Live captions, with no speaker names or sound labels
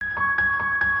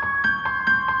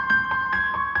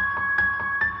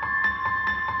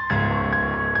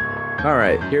All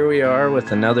right, here we are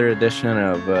with another edition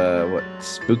of what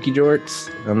Spooky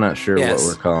Jorts. I'm not sure what Yes.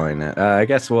 we're calling it. I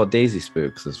guess Daisy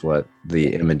Spooks is what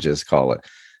the images call it.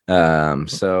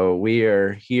 So we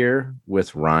are here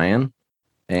with Ryan,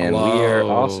 and we are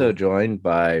also Hello. joined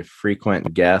by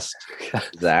frequent guest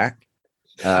Zach.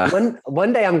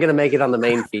 One day I'm gonna make it on the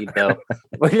main feed though.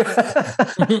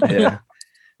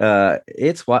 Yeah.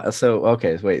 It's what? So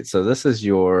okay, wait. So this is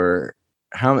your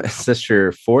is this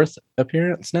your fourth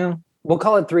appearance now? We'll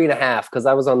call it 3.5 because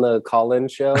I was on the call-in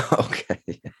show.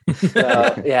 Okay.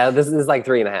 So, yeah, this is like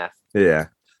 3.5. Yeah.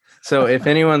 So if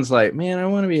anyone's like, man, I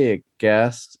want to be a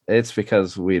guest, it's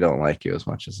because we don't like you as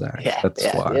much as that. Yeah, That's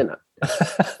why. You know.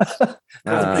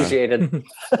 That's appreciated.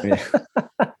 Yeah.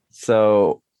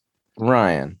 So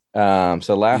Ryan,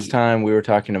 so last time we were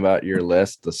talking about your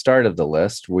list, the start of the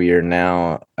list. We are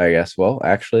now, I guess,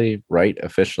 actually right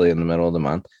officially in the middle of the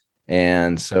month.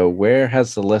 And so where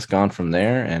has the list gone from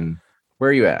there, and where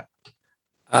are you at?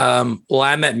 Well,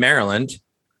 I'm at Maryland.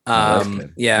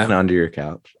 Yeah. And under your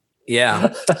couch.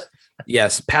 Yeah.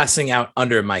 Yes. Passing out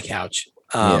under my couch.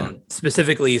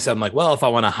 Specifically. So I'm like, well, if I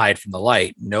want to hide from the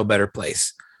light, no better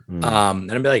place. And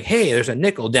I'd be like, hey, there's a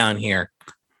nickel down here.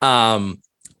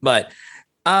 But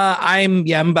I'm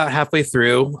about halfway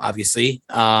through, obviously.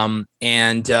 And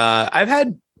I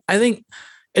think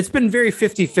it's been very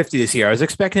 50-50 this year. I was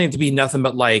expecting it to be nothing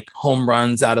but like home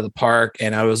runs out of the park.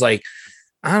 And I was like,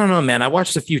 I don't know, man. I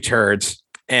watched a few turds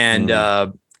and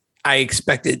I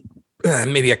expected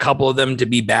maybe a couple of them to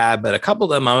be bad, but a couple of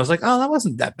them I was like, oh, that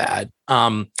wasn't that bad.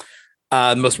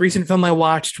 The most recent film I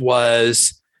watched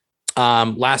was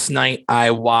last night.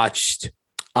 I watched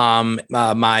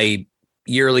my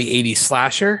yearly 80s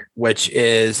slasher, which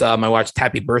is I watched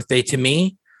Happy Birthday to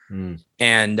Me.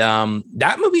 And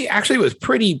that movie actually was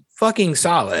pretty fucking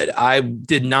solid. I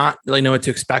did not really know what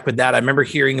to expect with that. I remember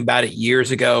hearing about it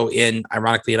years ago in,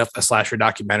 ironically enough, a slasher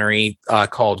documentary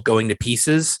called Going to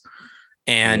Pieces.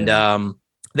 And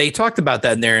they talked about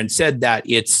that in there and said that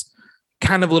it's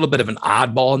kind of a little bit of an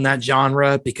oddball in that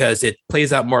genre because it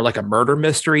plays out more like a murder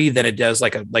mystery than it does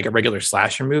like a regular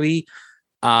slasher movie.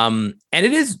 And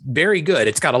it is very good.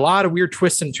 It's got a lot of weird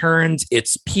twists and turns.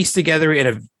 It's pieced together in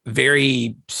a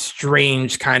very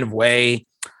strange kind of way.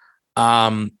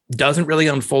 Doesn't really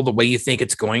unfold the way you think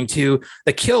it's going to.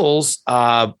 The kills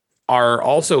are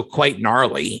also quite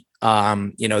gnarly.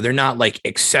 They're not like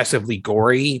excessively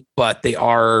gory, but they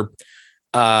are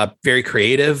very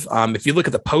creative. If you look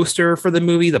at the poster for the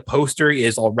movie, the poster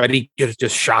is already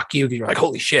just shock you because you're like,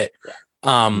 holy shit.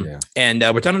 And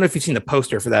which I don't know if you've seen the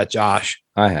poster for that, Josh.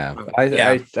 I have.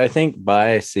 I think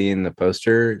by seeing the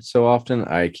poster so often,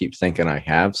 I keep thinking I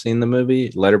have seen the movie.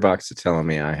 Letterboxd is telling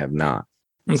me I have not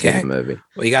seen the movie.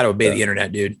 Well, you got to obey the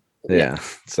internet, dude. Yeah.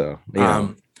 So,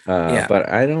 but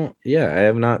I don't. Yeah, I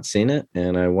have not seen it,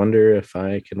 and I wonder if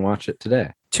I can watch it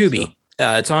today. Tubi. So.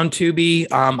 It's on Tubi.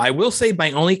 I will say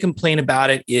my only complaint about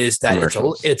it is that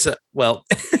it's a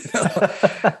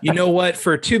you know what?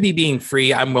 For Tubi being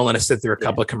free, I'm willing to sit through a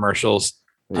couple of commercials.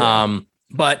 Yeah.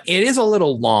 But it is a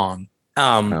little long.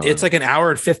 It's like an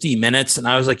hour and 50 minutes. And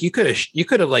I was like, you could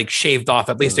have like shaved off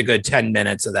at least a good 10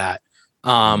 minutes of that.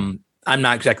 I'm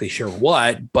not exactly sure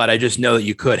what, but I just know that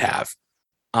you could have.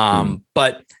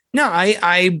 But no,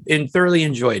 I thoroughly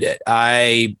enjoyed it.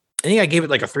 I think I gave it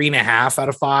like a 3.5 out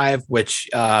of 5, which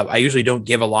I usually don't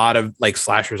give a lot of like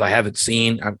slashers I haven't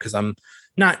seen because I'm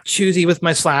not choosy with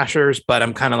my slashers, but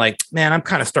I'm kind of like, man,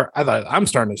 I'm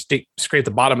starting to scrape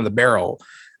the bottom of the barrel.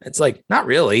 It's like, not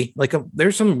really. Like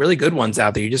there's some really good ones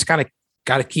out there. You just kind of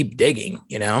got to keep digging,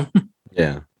 you know?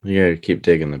 Yeah. You got to keep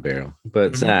digging the barrel.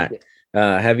 But Zach,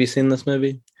 have you seen this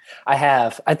movie? I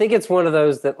have. I think it's one of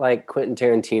those that like Quentin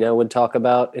Tarantino would talk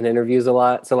about in interviews a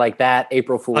lot. So like that,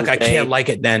 April Fool's Day. I can't like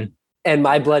it then. And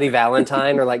My Bloody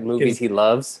Valentine are like movies he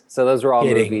loves. So those were all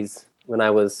movies when I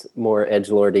was more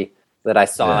edgelordy that I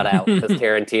sought out because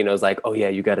Tarantino's like, oh yeah,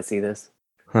 you got to see this.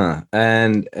 Huh.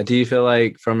 And do you feel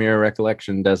like from your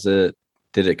recollection, did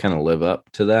it kind of live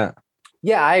up to that?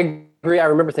 Yeah, I agree. I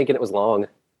remember thinking it was long.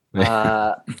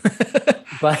 But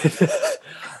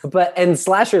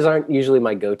slashers aren't usually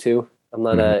my go-to. I'm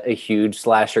not a huge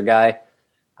slasher guy.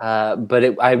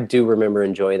 But I do remember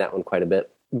enjoying that one quite a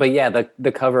bit. But yeah,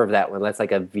 the cover of that one, that's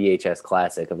like a VHS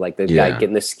classic of like the guy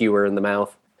getting the skewer in the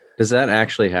mouth. Does that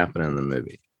actually happen in the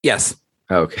movie? Yes.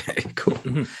 Okay, cool.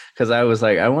 Because I was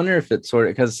like, I wonder if it's sort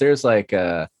of, because there's like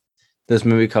this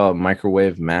movie called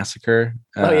Microwave Massacre.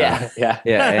 Yeah.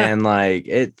 And like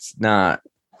it's not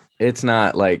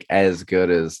like as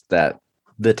good as that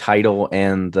the title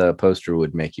and the poster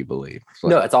would make you believe. It's like,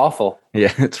 No, it's awful.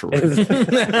 yeah, it's really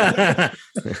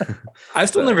I've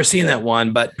still never seen that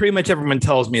one, but pretty much everyone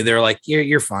tells me they're like,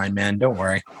 you're fine, man. Don't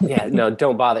worry. Yeah, no,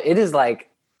 don't bother. It is like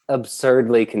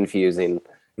absurdly confusing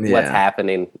what's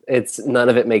happening. It's none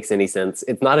of it makes any sense.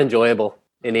 It's not enjoyable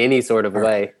in any sort of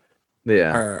way.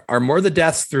 Yeah. Are more of the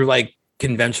deaths through like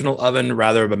conventional oven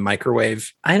rather than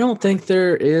microwave? I don't think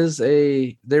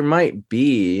there might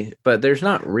be, but there's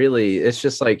not really. It's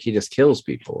just like he just kills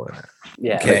people in it.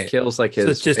 Yeah. Okay. Like, kills like his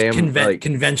So it's just family,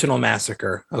 conventional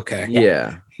massacre. Okay.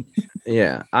 Yeah.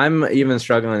 Yeah. I'm even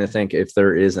struggling to think if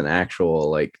there is an actual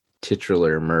like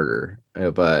titular murder,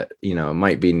 but it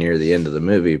might be near the end of the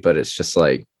movie, but it's just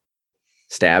like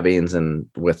stabbings and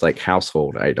with like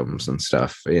household items and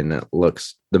stuff. And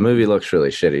the movie looks really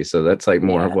shitty. So that's like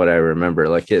more of what I remember.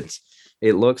 Like it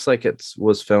looks like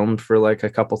was filmed for like a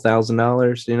couple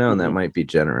 $1,000s, and that might be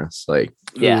generous. Like,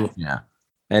 yeah.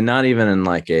 And not even in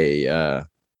like a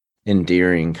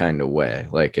endearing kind of way.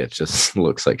 Like it just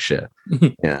looks like shit.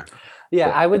 Yeah. Yeah,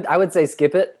 I would say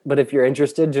skip it, but if you're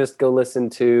interested, just go listen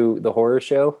to the horror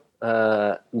show,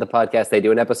 the podcast. They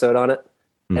do an episode on it,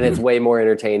 and it's way more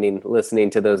entertaining listening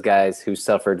to those guys who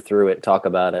suffered through it talk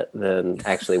about it than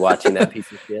actually watching that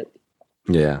piece of shit.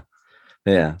 Yeah,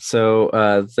 yeah. So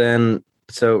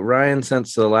Ryan,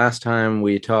 since the last time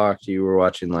we talked, you were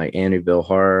watching like Amityville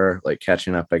Horror, like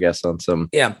catching up, I guess, on some.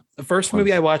 Yeah, the first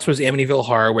movie I watched was Amityville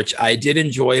Horror, which I did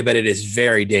enjoy, but it is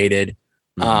very dated.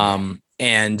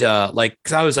 And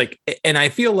because I was like, and I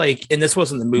feel like, and this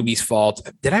wasn't the movie's fault.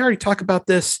 Did I already talk about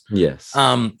this? Yes.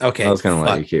 Okay. I was going to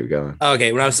let you keep going.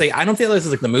 Okay. When I was saying, I don't feel this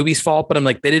is like the movie's fault, but I'm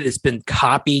like, that it has been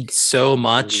copied so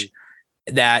much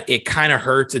that it kind of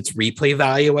hurts its replay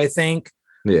value, I think.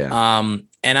 Yeah.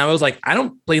 And I was like, I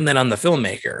don't blame that on the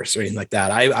filmmakers or anything like that.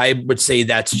 I would say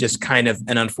that's just kind of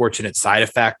an unfortunate side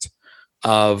effect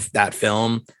of that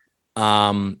film.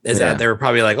 That they were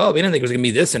probably like, oh, we didn't think it was gonna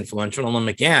be this influential. And I'm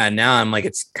like, yeah. And now I'm like,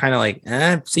 it's kind of like,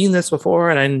 I've seen this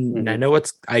before, and I know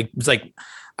I was like,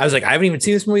 I haven't even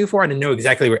seen this movie before, and I know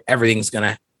exactly where everything's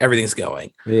going.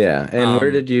 Yeah. And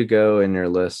where did you go in your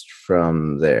list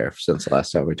from there since the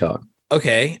last time we talked?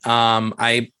 Okay.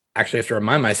 I actually have to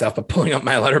remind myself of pulling up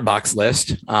my Letterboxd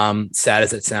list. Sad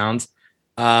as it sounds.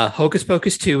 Hocus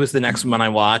Pocus 2 was the next one I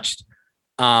watched,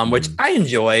 which I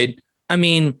enjoyed. I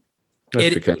mean,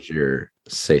 that's because you're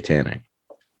satanic.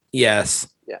 Yes.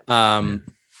 Yeah.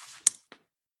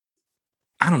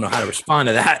 I don't know how to respond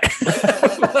to that.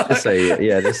 Just say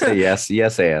yes.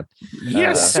 Yes, and.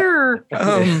 Yes, sir.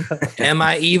 Am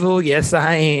I evil? Yes,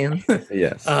 I am.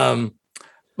 Yes.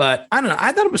 But I don't know.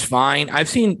 I thought it was fine. I've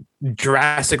seen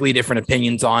drastically different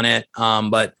opinions on it.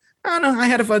 But I don't know. I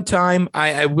had a fun time.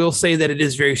 I will say that it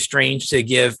is very strange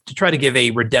to try to give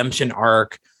a redemption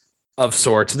arc of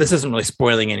sorts. This isn't really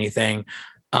spoiling anything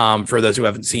for those who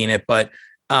haven't seen it, but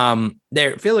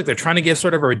they feel like they're trying to give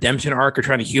sort of a redemption arc or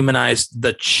trying to humanize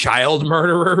the child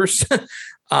murderers.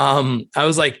 I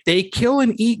was like, they kill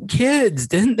and eat kids.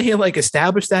 Didn't they like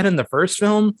establish that in the first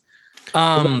film?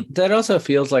 That also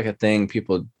feels like a thing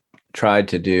people have tried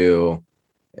to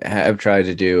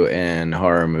do in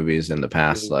horror movies in the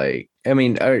past. Like, I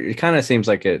mean, it kind of seems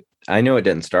like it. I know it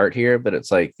didn't start here, but it's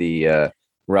like the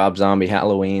Rob Zombie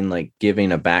Halloween, like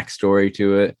giving a backstory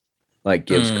to it, like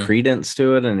gives credence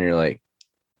to it. And you're like,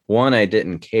 one, I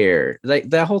didn't care. Like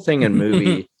that whole thing in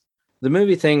the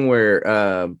movie thing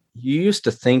where you used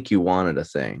to think you wanted a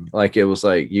thing. Like it was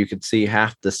like you could see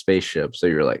half the spaceship. So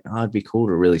you're like, oh, it'd be cool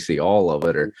to really see all of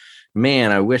it. Or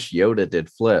man, I wish Yoda did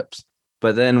flips.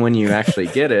 But then when you actually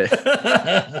get it,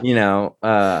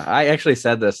 I actually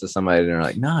said this to somebody and they're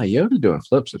like, nah, Yoda doing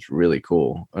flips is really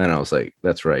cool. And I was like,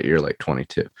 that's right. You're like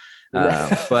 22.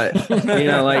 But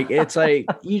like, it's like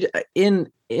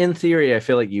in theory, I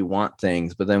feel like you want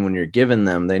things, but then when you're given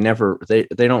them, they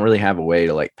don't really have a way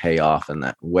to like pay off in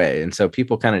that way. And so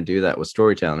people kind of do that with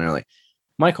storytelling. They're like,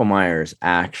 Michael Myers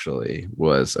actually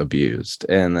was abused.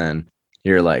 And then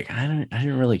you're like, I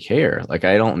didn't really care. Like,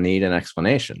 I don't need an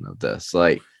explanation of this.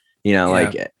 Like,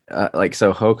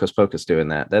 so Hocus Pocus doing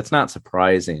that. That's not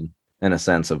surprising in a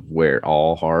sense of where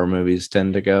all horror movies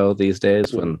tend to go these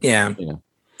days. But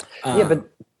to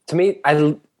me,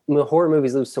 horror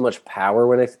movies lose so much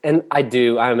power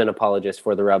I'm an apologist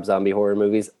for the Rob Zombie horror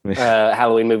movies,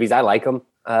 Halloween movies. I like them.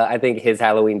 I think his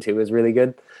Halloween 2 is really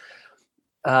good.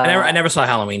 I never saw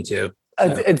Halloween 2.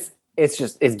 So. It's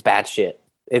batshit.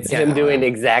 It's him doing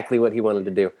exactly what he wanted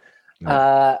to do.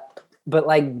 But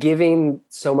like giving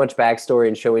so much backstory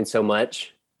and showing so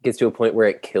much gets to a point where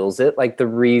it kills it. Like the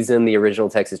reason the original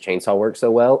Texas Chainsaw works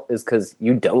so well is because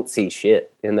you don't see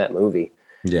shit in that movie.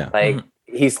 Yeah. Like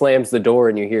he slams the door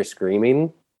and you hear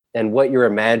screaming and what you're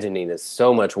imagining is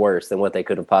so much worse than what they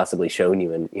could have possibly shown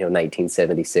you in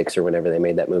 1976 or whenever they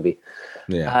made that movie.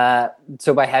 Yeah.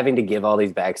 So by having to give all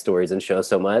these backstories and show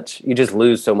so much, you just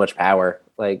lose so much power.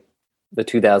 Like the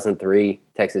 2003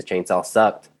 Texas Chainsaw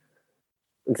sucked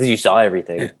because you saw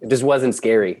everything. It just wasn't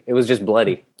scary. It was just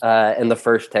bloody. And the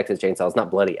first Texas Chainsaw is not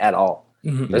bloody at all.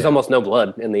 Mm-hmm. There's almost no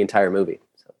blood in the entire movie.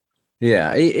 So.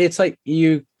 Yeah, it's like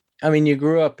you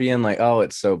grew up being like, oh,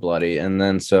 it's so bloody. And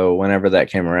then so whenever that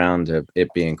came around to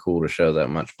it being cool to show that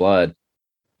much blood,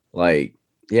 like,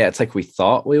 yeah, it's like we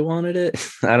thought we wanted it.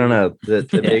 I don't know. The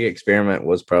big experiment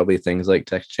was probably things like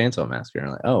Texas Chainsaw Massacre.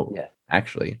 And like, oh, yeah,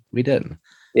 actually, we didn't.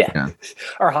 Yeah.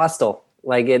 Or Hostel.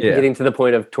 Like getting to the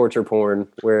point of torture porn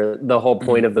where the whole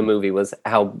point of the movie was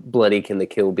how bloody can the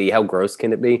kill be? How gross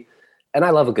can it be? And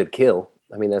I love a good kill.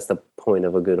 I mean, that's the point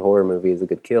of a good horror movie is a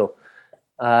good kill.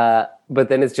 But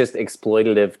then it's just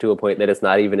exploitative to a point that it's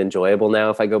not even enjoyable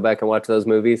now. If I go back and watch those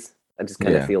movies, I just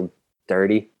kind of feel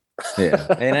dirty. Yeah.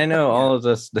 And I know all of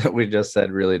this that we just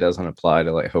said really doesn't apply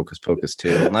to like Hocus Pocus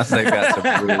 2 unless they've got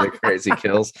some really crazy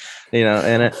kills, in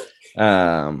it.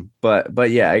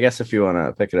 But yeah, I guess if you want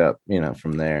to pick it up,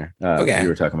 from there, you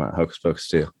were talking about Hocus Pocus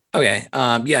 2. Okay.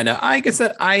 I guess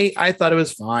that I thought it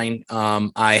was fine.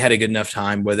 I had a good enough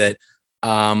time with it.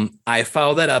 I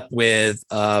followed that up with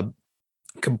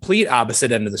complete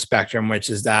opposite end of the spectrum, which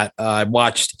is that I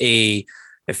watched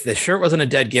if the shirt wasn't a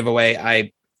dead giveaway,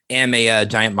 I am a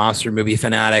giant monster movie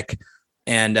fanatic.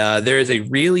 And there is a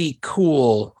really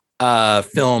cool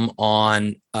film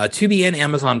on Tubi and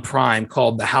Amazon Prime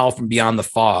called The Howl from Beyond the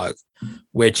Fog,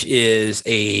 which is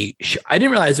I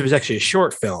didn't realize it was actually a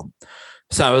short film.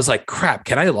 So I was like, crap,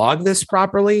 can I log this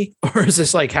properly? Or does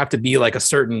this like have to be like a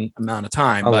certain amount of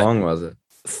time? How long was it?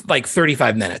 Like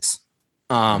 35 minutes.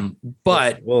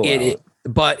 But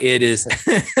it is,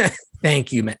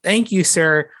 thank you, man. Thank you,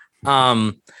 sir.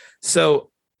 So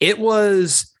it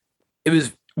was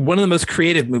one of the most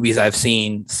creative movies I've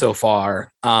seen so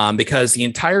far. Because the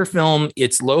entire film,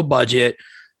 it's low budget.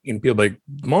 And people are like,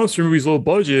 monster movies low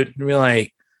budget. And we're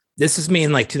like, this is me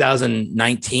in like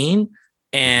 2019.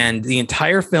 And the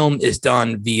entire film is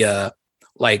done via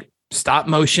like stop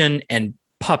motion and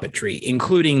puppetry,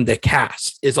 including the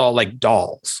cast is all like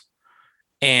dolls.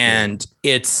 And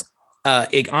it's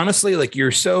honestly, like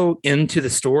you're so into the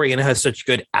story and it has such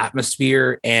good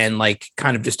atmosphere and like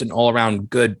kind of just an all around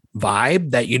good vibe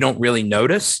that you don't really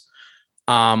notice.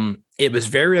 It was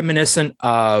very reminiscent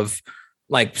of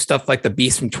like stuff like The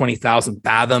Beast from 20,000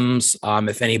 Fathoms.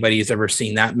 If anybody's ever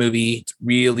seen that movie, it's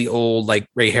really old, like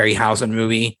Ray Harryhausen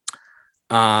movie.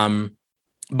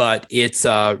 But it's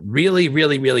really,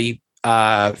 really, really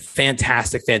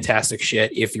fantastic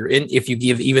shit. If you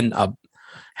give even a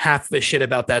half of a shit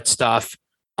about that stuff,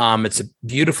 it's a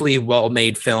beautifully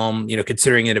well-made film,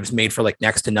 considering it was made for like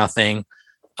next to nothing.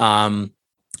 The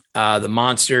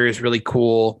monster is really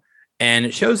cool. And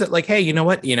it shows that like, hey, you know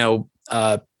what,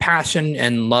 passion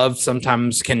and love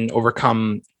sometimes can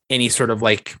overcome any sort of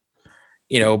like,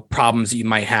 problems that you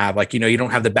might have. Like, you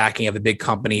don't have the backing of a big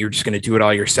company. You're just going to do it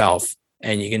all yourself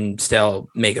and you can still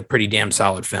make a pretty damn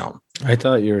solid film. I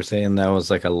thought you were saying that was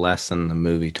like a lesson the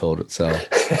movie told itself.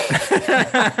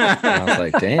 I was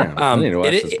like, damn, I need to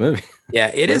watch this movie. Yeah,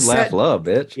 it is laugh love,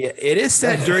 bitch. Yeah, it is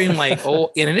set during like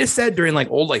old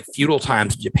like feudal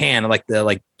times in Japan, like the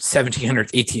like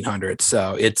 1700s, 1800s.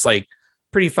 So it's like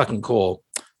pretty fucking cool.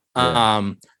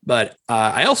 Yeah. But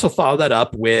I also followed that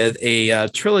up with a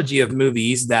trilogy of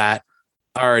movies that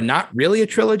are not really a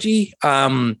trilogy.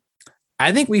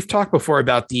 I think we've talked before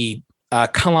about the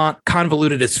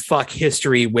convoluted as fuck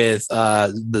history with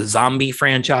the zombie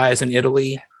franchise in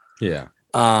Italy. Yeah.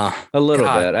 A little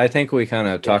bit. I think we kind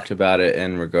of talked about it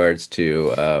in regards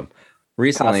to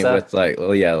recently Casa. With like,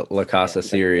 La Casa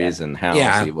series and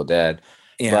House Evil Dead.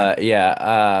 Yeah. But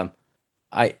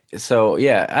I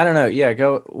don't know. Yeah,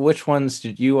 go. Which ones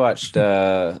did you watch?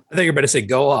 I think you're better to say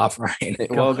go off, Ryan.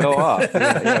 Well, go off.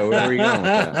 Yeah, where were you going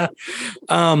with that?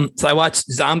 So I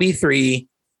watched Zombie 3,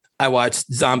 I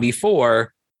watched Zombie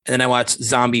 4, and then I watched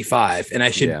Zombie 5. And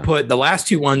I should put the last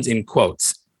two ones in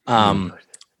quotes. Okay,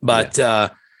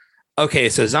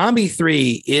 so Zombie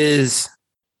 3 is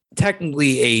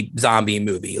technically a zombie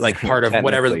movie, like part of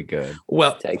whatever. Good.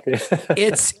 Well,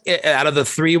 it's out of the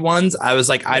three ones, I was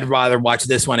like, I'd rather watch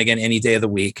this one again any day of the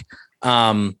week.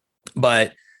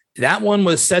 But that one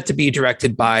was set to be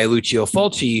directed by Lucio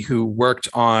Fulci, who worked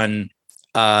on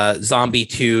Zombie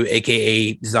 2,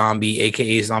 aka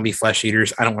Zombie Flesh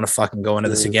Eaters. I don't want to fucking go into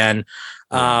this again.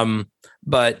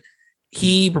 But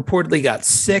he reportedly got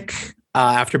sick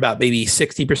after about maybe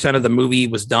 60% of the movie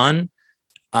was done.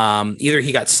 Either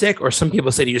he got sick or some people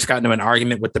said he just got into an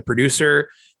argument with the producer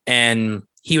and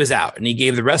he was out, and he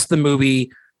gave the rest of the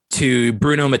movie to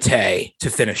Bruno Mattei to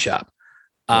finish up.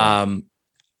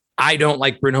 I don't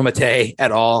like Bruno Mattei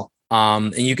at all.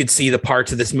 And you could see the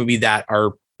parts of this movie that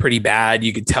are pretty bad.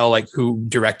 You could tell like who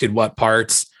directed what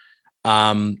parts.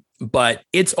 But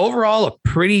it's overall a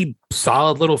pretty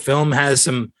solid little film, has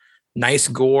some nice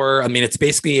gore. I mean, it's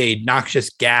basically a noxious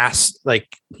gas,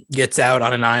 like gets out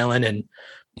on an island and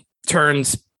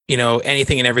turns,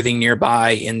 anything and everything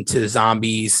nearby into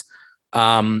zombies.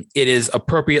 It is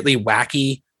appropriately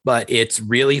wacky, but it's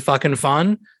really fucking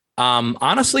fun.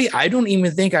 Honestly, I don't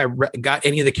even think I got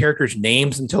any of the characters'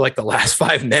 names until like the last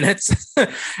 5 minutes.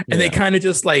 And they kind of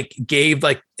just like gave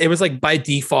like, it was like by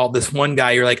default, this one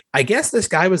guy, you're like, I guess this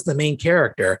guy was the main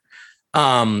character.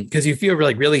 Cause you feel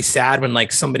like really sad when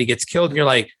like somebody gets killed and you're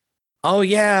like, oh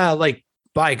yeah, like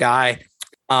bye guy.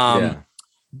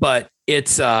 But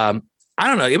it's, I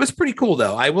don't know. It was pretty cool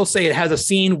though. I will say it has a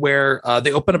scene where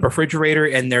they open up a refrigerator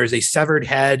and there's a severed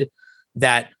head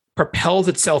that propels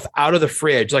itself out of the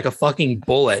fridge like a fucking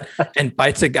bullet and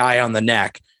bites a guy on the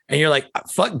neck. And you're like,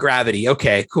 fuck gravity.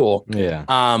 Okay, cool. Yeah.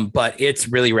 But it's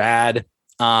really rad.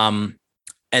 And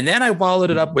then I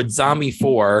followed it up with Zombie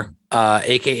 4,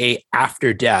 aka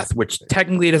After Death, which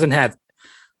technically doesn't have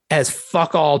as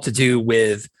fuck all to do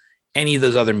with any of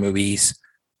those other movies.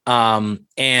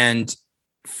 And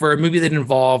for a movie that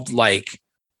involved like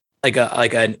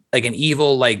an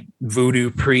evil like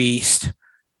voodoo priest,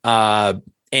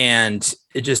 and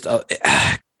it just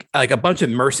like a bunch of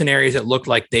mercenaries that looked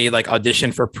like they like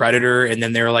auditioned for Predator, and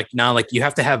then they were like, no, like you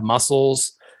have to have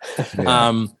muscles.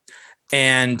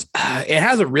 And it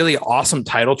has a really awesome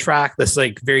title track that's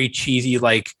like very cheesy,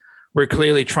 like we're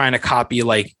clearly trying to copy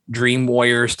like Dream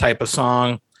Warriors type of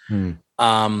song.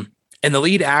 And the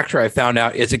lead actor I found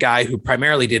out is a guy who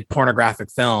primarily did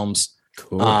pornographic films.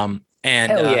 Cool.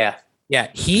 And Hell yeah,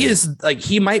 he is like,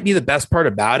 he might be the best part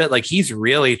about it. Like he's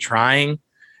really trying.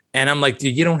 And I'm like,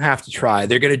 dude, you don't have to try.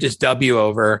 They're going to just dub you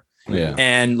over. Yeah.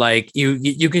 And like,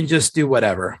 you can just do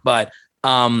whatever, but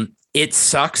it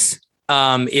sucks.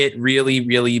 It really,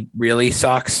 really, really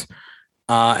sucks.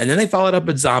 And then they followed up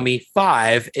with Zombie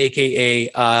 5,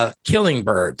 aka Killing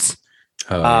Birds.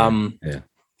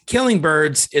 Killing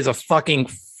Birds is a fucking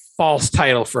false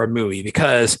title for a movie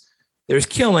because there's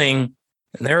killing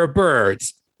and there are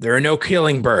birds. There are no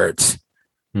killing birds.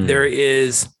 It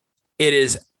is,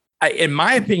 in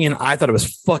my opinion, I thought it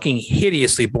was fucking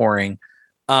hideously boring.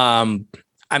 I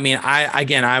mean,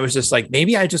 I was just like,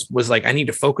 maybe I just was like, I need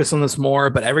to focus on this more.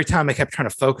 But every time I kept trying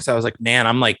to focus, I was like, man,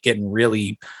 I'm like getting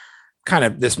really kind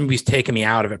of, this movie's taking me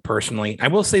out of it personally. I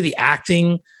will say the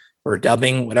acting or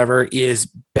dubbing, whatever, is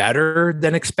better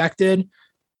than expected.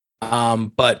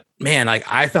 But man, like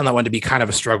I found that one to be kind of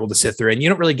a struggle to sit through, and you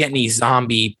don't really get any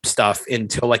zombie stuff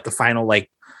until like the final, like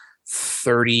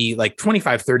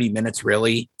 25, 30 minutes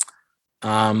really.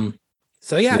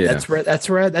 So yeah, that's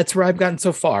where I've gotten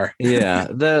so far. Yeah.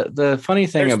 The funny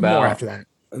thing There's about more after that.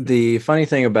 The funny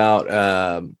thing about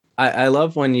I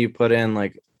love when you put in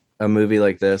like a movie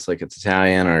like this, like it's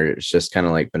Italian or it's just kind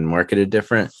of like been marketed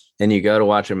different, and you go to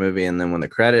watch a movie and then when the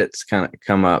credits kind of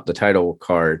come up, the title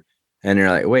card, and you're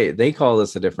like, wait, they call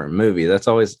this a different movie.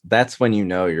 That's when you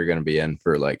know you're going to be in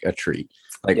for like a treat.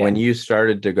 Like when you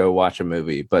started to go watch a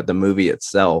movie, but the movie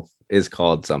itself is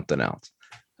called something else.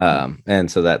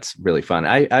 And so that's really fun.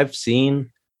 I've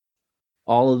seen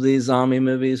all of these zombie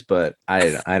movies, but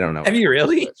I don't know. Have you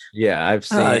really? Yeah, I've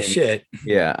seen. Oh shit.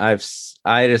 Yeah,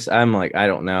 I'm like, I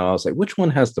don't know. I was like, which one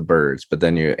has the birds? But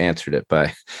then you answered it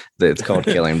by it's called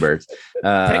Killing Birds.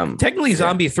 Technically,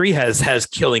 Zombie 3 has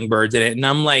killing birds in it, and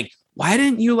I'm like, why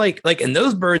didn't you like? And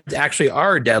those birds actually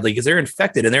are deadly because they're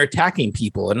infected and they're attacking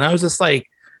people. And I was just like,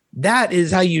 that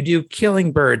is how you do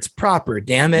Killing Birds proper,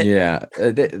 damn it. Yeah.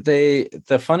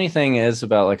 The funny thing is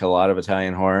about like a lot of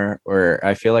Italian horror where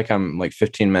I feel like I'm like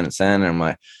 15 minutes in and I'm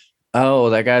like, oh,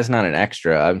 that guy's not an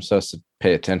extra. I'm supposed to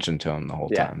pay attention to him the whole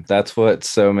time. That's what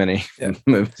so many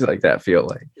movies like that feel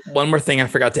like. One more thing I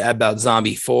forgot to add about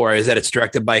Zombie 4 is that it's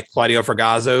directed by Claudio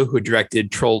Fragazzo, who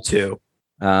directed Troll 2.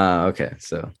 Okay.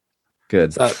 So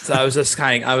good. So I was just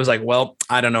I was like, well,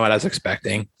 I don't know what I was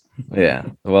expecting. Yeah.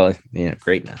 Well,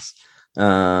 greatness.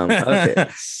 Okay.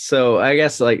 So I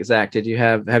guess like Zach,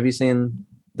 have you seen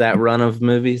that run of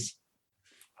movies?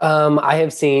 I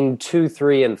have seen 2,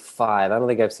 3, and 5. I don't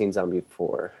think I've seen Zombie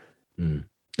 4.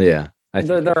 Yeah.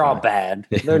 They're all bad.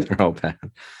 They're all bad.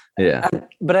 Yeah.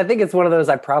 But I think it's one of those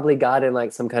I probably got in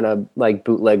like some kind of like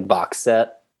bootleg box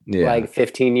set like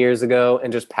 15 years ago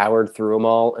and just powered through them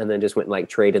all and then just went and like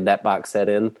traded that box set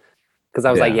in. because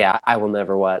I was like, yeah, I will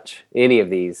never watch any of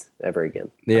these ever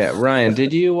again. Yeah, Ryan,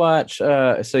 did you watch?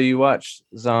 So you watched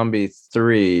Zombie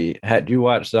 3? Had you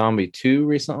watched Zombie 2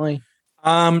 recently?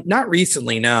 Not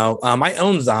recently, no. I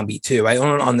own Zombie 2. I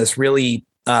own it on this really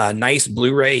nice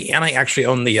Blu-ray, and I actually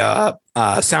own the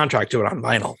soundtrack to it on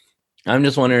vinyl. I'm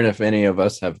just wondering if any of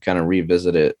us have kind of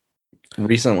revisited it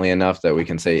recently enough that we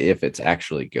can say if it's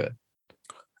actually good.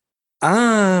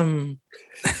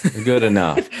 Good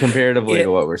enough comparatively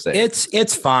to what we're saying.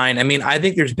 It's fine. I mean, I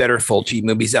think there's better Fulci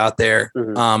movies out there.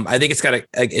 Mm-hmm. I think it's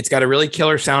got a really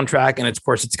killer soundtrack, and of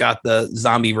course it's got the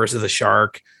zombie versus the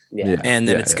shark. Yeah. And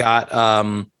then it's got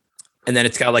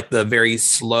like the very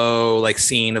slow like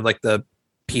scene of like the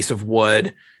piece of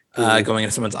wood going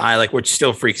into someone's eye, like, which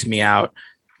still freaks me out.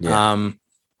 Yeah.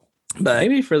 But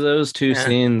maybe for those two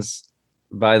scenes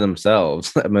by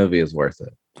themselves, that movie is worth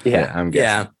it. Yeah, I'm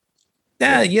guessing.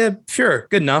 Yeah, sure.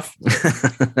 Good enough.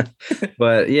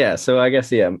 But yeah, so I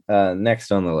guess,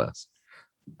 next on the list.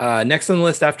 Next on the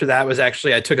list after that was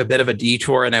actually, I took a bit of a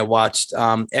detour and I watched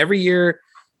every year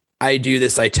I do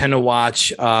this. I tend to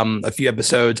watch a few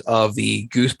episodes of the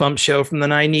Goosebumps show from the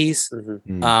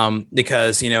 90s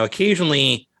because,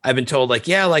 occasionally I've been told like,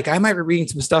 yeah, like I might be reading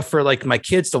some stuff for like my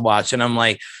kids to watch. And I'm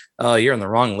like, oh, you're on the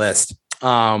wrong list.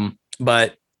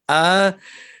 But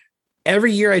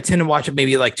every year I tend to watch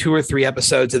maybe like 2 or 3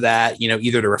 episodes of that,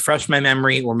 either to refresh my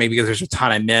memory or maybe because there's a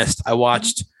ton I missed. I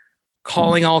watched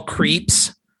Calling All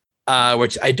Creeps,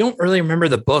 which I don't really remember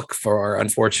the book for,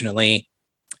 unfortunately.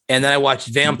 And then I watched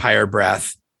Vampire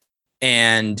Breath.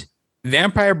 And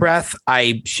Vampire Breath,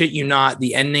 I shit you not,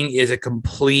 the ending is a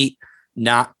complete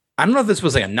I don't know if this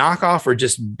was like a knockoff or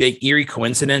just big eerie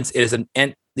coincidence. It is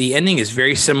the ending is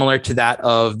very similar to that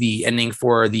of the ending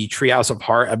for the Treehouse of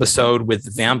Horror episode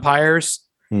with vampires.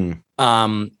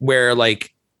 Where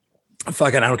like,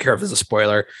 fucking, I don't care if it's a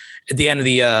spoiler. At the end of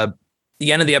the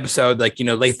episode, like,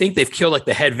 they think they've killed like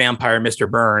the head vampire, Mr.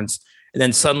 Burns. And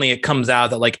then suddenly it comes out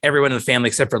that like everyone in the family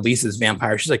except for Lisa's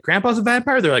vampire. She's like, Grandpa's a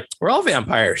vampire. They're like, we're all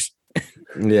vampires.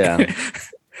 Yeah.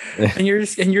 and you're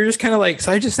just kind of like,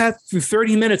 so I just sat through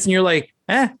 30 minutes and you're like,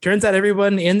 turns out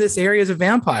everyone in this area is a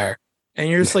vampire. And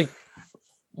you're just like,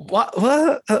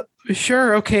 what?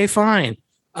 Sure. Okay, fine.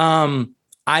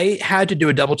 I had to do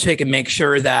a double check and make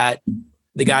sure that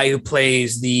the guy who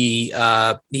plays the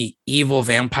evil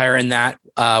vampire in that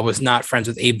was not friends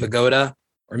with Abe Vigoda,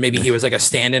 or maybe he was like a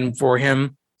stand-in for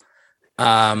him.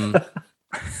 And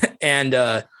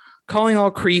Calling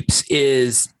All Creeps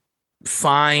is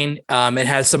fine. It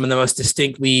has some of the most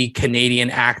distinctly Canadian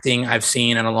acting I've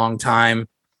seen in a long time.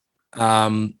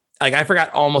 Like I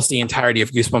forgot almost the entirety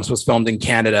of Goosebumps was filmed in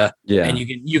Canada. Yeah. And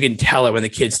you can tell it when the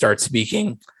kids start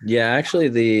speaking. Yeah,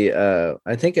 actually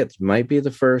I think it might be the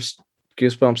first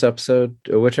Goosebumps episode,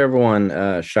 whichever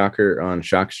one, Shocker on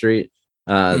Shock Street.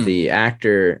 The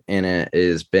actor in it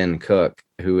is Ben Cook,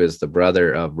 who is the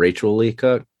brother of Rachel Lee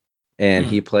Cook. And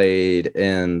he played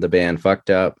in the band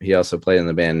Fucked Up. He also played in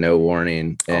the band No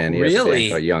Warning. And he has a band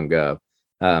called Young Gov.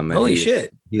 Holy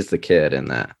shit. He's the kid in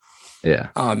that. Yeah.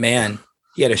 Oh, man.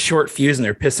 He had a short fuse and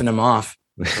they're pissing him off.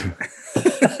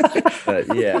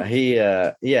 But yeah,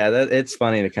 it's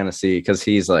funny to kind of see because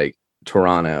he's like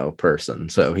Toronto person.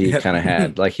 So he kind of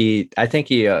had like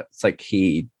it's like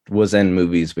he was in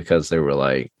movies because they were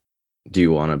like, do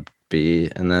you want to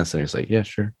be in this? And he's like, yeah,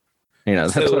 sure.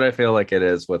 That's what I feel like it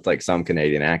is with like some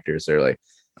Canadian actors. They're like,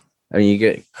 I mean, you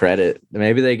get credit.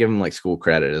 Maybe they give them like school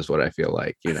credit is what I feel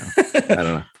like, I don't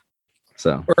know.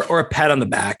 So, or a pat on the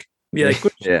back. Be like,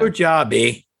 good job,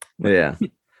 eh? Yeah.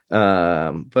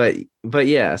 But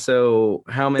yeah, so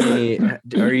how many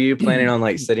are you planning on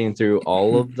like sitting through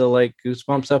all of the like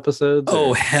Goosebumps episodes?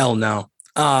 Oh, hell no.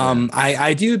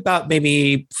 I do about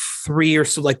maybe 3 or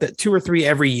so, like that 2 or 3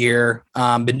 every year.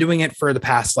 Been doing it for the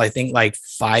past, I think like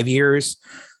 5 years.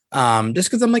 Just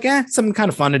because I'm like, something kind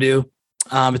of fun to do.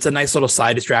 It's a nice little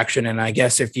side distraction. And I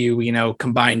guess if you,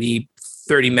 combine the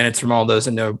 30 minutes from all those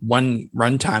into one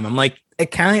runtime, I'm like, it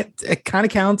kind of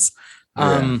counts.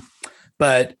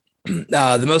 But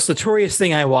the most notorious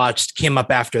thing I watched came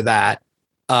up after that.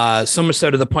 So much so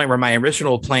to the point where my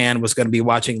original plan was going to be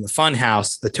watching The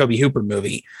Funhouse, the Tobe Hooper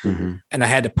movie. Mm-hmm. And I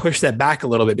had to push that back a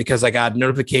little bit because I got a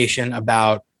notification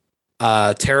about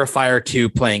Terrifier 2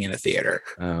 playing in a theater.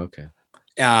 Oh, okay.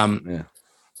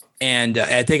 And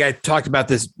I think I talked about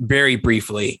this very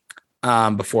briefly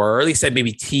before, or at least I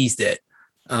maybe teased it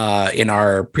in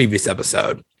our previous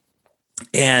episode.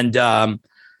 And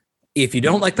if you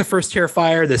don't like the first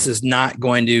Terrifier, this is not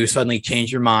going to suddenly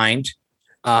change your mind.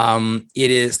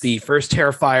 It is the first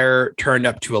Terrifier turned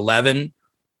up to 11.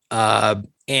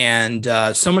 And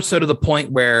so much so to the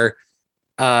point where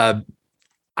I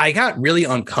I got really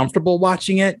uncomfortable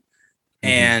watching it.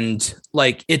 And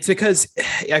like, it's because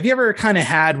have you ever kind of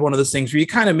had one of those things where you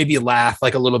kind of maybe laugh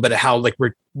like a little bit at how like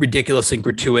ridiculous and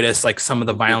gratuitous like some of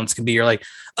the violence can be? You're like,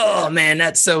 oh man,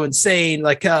 that's so insane.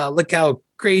 Like, look how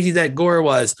crazy that gore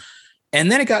was.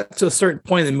 And then it got to a certain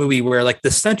point in the movie where like the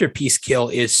centerpiece kill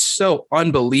is so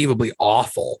unbelievably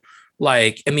awful.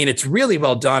 Like, I mean, it's really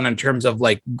well done in terms of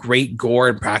like great gore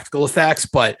and practical effects,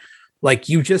 but like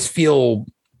you just feel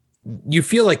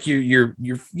like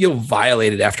you feel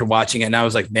violated after watching it. And I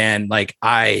was like, man, like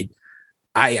I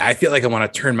feel like I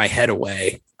want to turn my head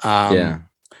away.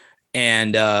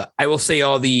 And I will say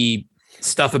all the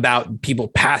stuff about people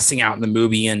passing out in the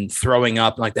movie and throwing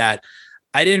up like that,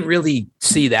 I didn't really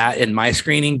see that in my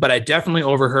screening, but I definitely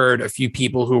overheard a few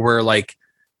people who were like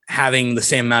having the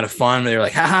same amount of fun. They're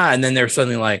like, haha. And then they're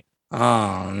suddenly like,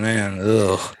 oh man,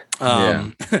 ugh.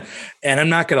 And I'm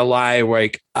not gonna lie,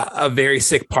 like a very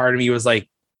sick part of me was like,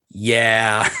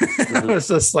 yeah. I was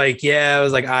just like, yeah, I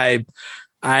was like, I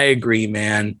agree,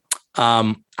 man.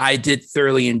 I did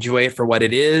thoroughly enjoy it for what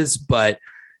it is, but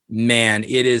man,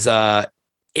 it is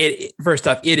first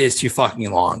off, it is too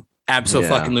fucking long.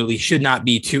 Absolutely should not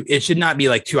be it should not be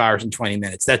like 2 hours and 20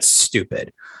 minutes. That's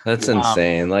stupid. That's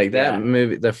insane. Like that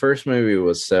movie, the first movie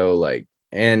was so like,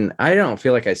 and I don't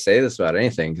feel like I say this about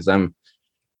anything because I'm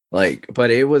like,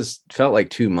 but it felt like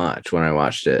too much when I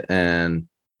watched it. And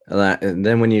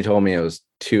then when you told me it was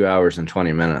 2 hours and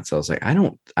 20 minutes, I was like,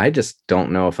 I just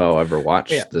don't know if I'll ever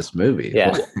watch this movie.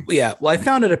 Yeah. Well, I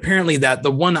found it apparently that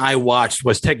the one I watched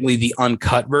was technically the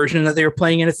uncut version that they were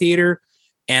playing in a theater.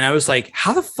 And I was like,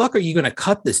 how the fuck are you going to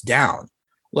cut this down?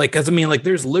 Like, cause I mean, like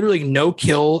there's literally no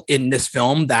kill in this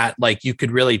film that like you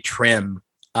could really trim,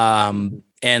 and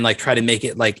like try to make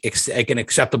it like an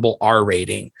acceptable R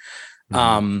rating.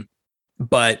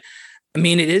 But I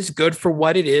mean, it is good for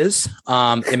what it is,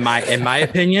 in my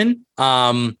opinion.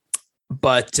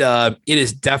 But it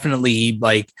is definitely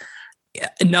like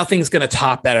nothing's going to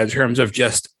top that in terms of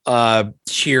just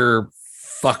sheer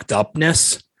fucked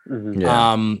upness.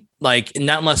 Like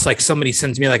not unless like somebody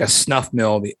sends me like a snuff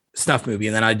movie,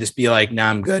 and then I'd just be like, nah,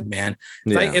 I'm good, man.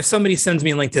 If somebody sends me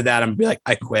a link to that, I'm gonna be like,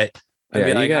 I quit.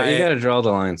 You got to draw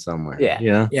the line somewhere.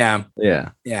 Yeah.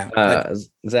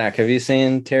 Zach, have you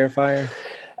seen Terrifier?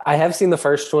 I have seen the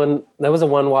first one. That was a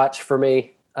one watch for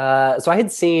me. So I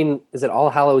had seen, is it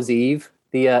All Hallows Eve,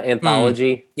 the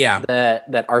anthology?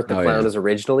 That Art the Clown is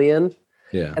originally in.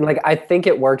 Yeah. And like I think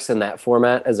it works in that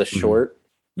format as a short.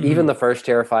 Even the first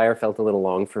Terrifier felt a little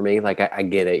long for me. Like I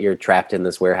get it. You're trapped in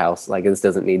this warehouse. Like this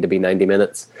doesn't need to be 90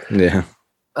 minutes. Yeah.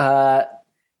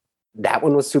 That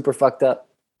one was super fucked up.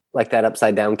 Like that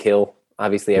upside down kill.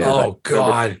 Obviously. Oh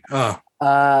God.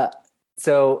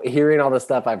 So hearing all the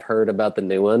stuff I've heard about the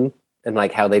new one and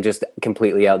like how they just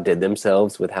completely outdid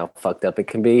themselves with how fucked up it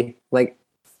can be. Like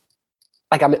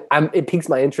it piques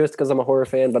my interest because I'm a horror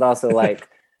fan, but also like,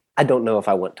 I don't know if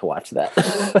I want to watch that.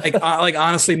 like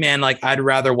honestly, man, like I'd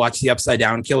rather watch the upside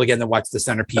down kill again than watch the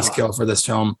centerpiece kill for this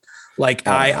film. Like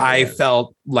I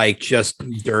felt like just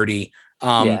dirty.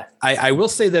 I will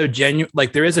say though,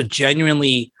 there is a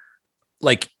genuinely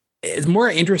like it's more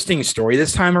interesting story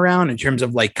this time around in terms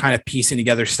of like kind of piecing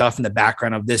together stuff in the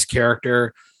background of this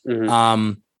character.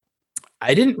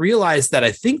 I didn't realize that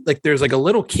I think like there's like a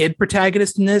little kid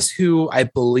protagonist in this who I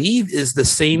believe is the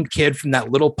same kid from that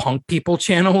Little Punk People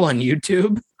channel on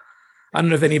YouTube. I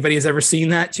don't know if anybody has ever seen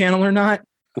that channel or not.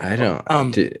 I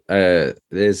don't.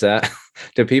 Is that?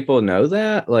 Do people know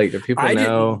that? Like, do people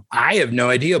know? I have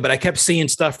no idea, but I kept seeing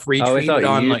stuff retweeted I thought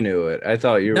on. You like, knew it. I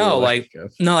thought you were.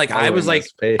 I was like,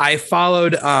 I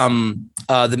followed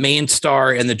the main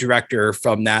star and the director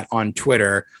from that on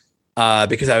Twitter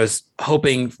because I was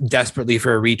hoping desperately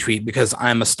for a retweet because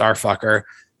I'm a star fucker.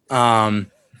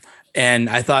 And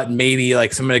I thought maybe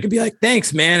like somebody could be like,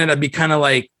 "Thanks, man," and I'd be kind of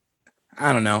like,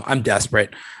 I don't know, I'm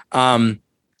desperate.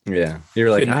 Yeah,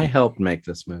 you're like, I helped make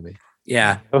this movie.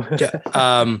 Yeah.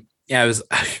 It was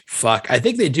fuck. I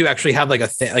think they do actually have like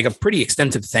a pretty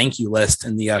extensive thank you list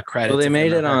in the credits. Well, they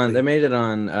made it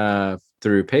on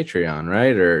through Patreon,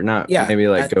 right? Or not? Yeah, maybe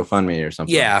like GoFundMe or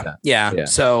something. Yeah, like yeah.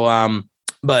 So,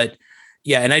 but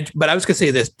yeah, but I was gonna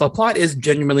say this: the plot is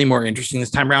genuinely more interesting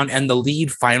this time around, and the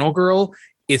lead final girl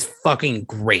is fucking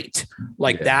great.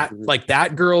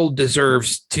 That girl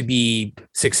deserves to be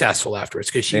successful afterwards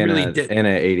because she really did in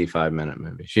an 85-minute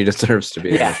movie. She deserves to be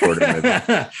in a shorter movie.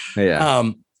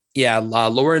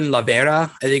 Lauren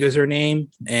Lavera, I think was her name,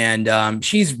 and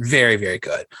she's very, very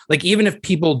good. Like even if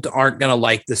people aren't gonna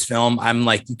like this film, I'm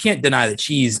like, you can't deny that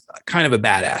she's kind of a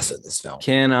badass at this film.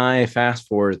 Can I fast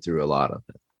forward through a lot of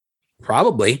it?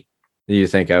 Probably. Do you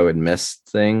think I would miss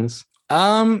things?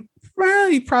 Well,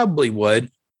 you probably would.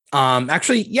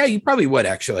 Actually, yeah, you probably would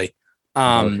actually.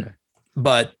 Okay.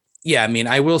 But yeah, I mean,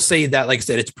 I will say that, like I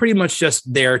said, it's pretty much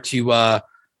just there to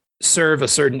serve a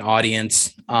certain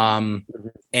audience.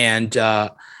 And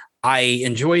I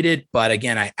enjoyed it, but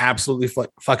again, I absolutely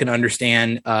fucking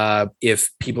understand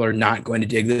if people are not going to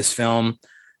dig this film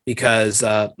because,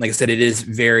 like I said, it is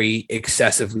very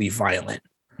excessively violent.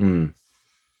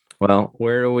 Well,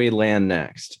 where do we land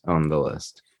next on the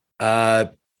list?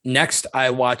 Next,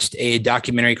 I watched a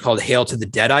documentary called Hail to the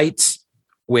Deadites,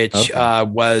 which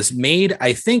was made,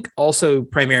 I think, also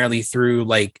primarily through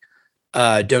like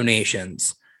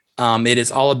donations. It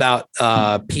is all about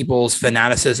people's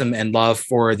fanaticism and love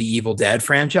for the Evil Dead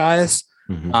franchise.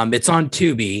 It's on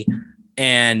Tubi,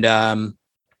 and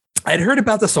I'd heard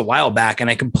about this a while back, and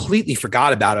I completely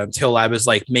forgot about it until I was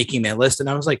like making my list, and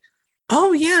I was like,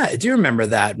 oh yeah, I do remember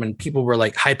that when people were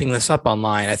like hyping this up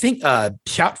online. I think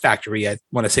Shout Factory, I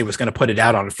want to say, was going to put it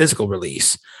out on a physical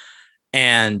release,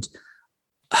 and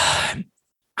I'm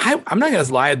not going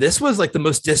to lie, this was like the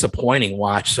most disappointing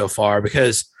watch so far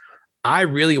because I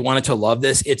really wanted to love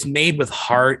this. It's made with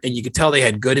heart, and you could tell they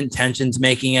had good intentions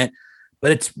making it,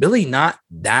 but it's really not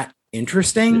that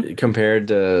interesting compared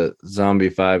to Zombie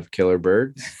 5 Killer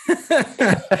Birds.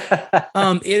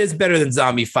 It is better than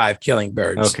Zombie 5 Killing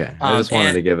Birds. Okay, I just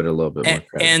wanted to give it a little bit more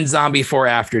credit. And Zombie 4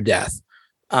 After Death.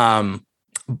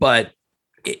 But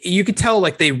you could tell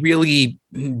like they really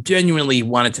genuinely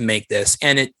wanted to make this,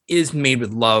 and it is made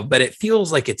with love, but it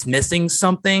feels like it's missing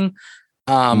something.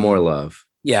 More love.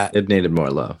 Yeah, it needed more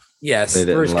love. Yes,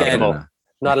 Bruce Campbell.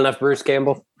 Not enough Bruce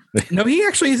Campbell. No, he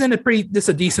actually is in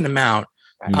a decent amount.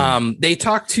 They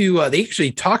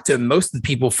actually talked to most of the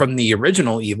people from the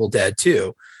original Evil Dead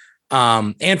too,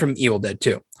 and from Evil Dead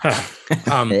 2.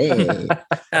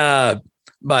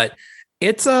 But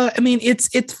it's I mean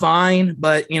it's fine,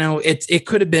 but you know it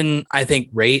could have been, I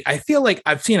think, great. I feel like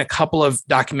I've seen a couple of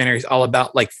documentaries all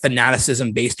about like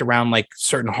fanaticism based around like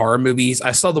certain horror movies.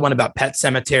 I saw the one about Pet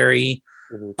Sematary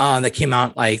that came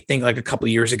out, I think, like a couple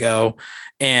years ago,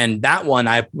 and that one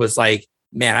I was like,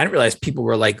 man, I didn't realize people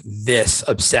were like this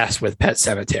obsessed with Pet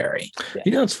Sematary.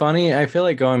 You know, it's funny. I feel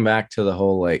like going back to the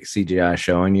whole like CGI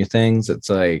showing you things, it's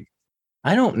like,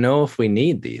 I don't know if we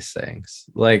need these things.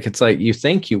 Like, it's like you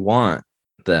think you want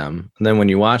them, and then when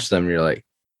you watch them, you're like,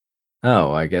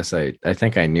 oh, I guess I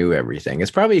think I knew everything.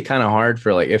 It's probably kind of hard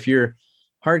for like, if you're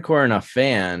hardcore enough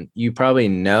fan, you probably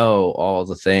know all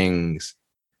the things.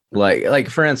 Like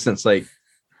for instance, like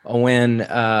when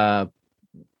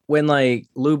like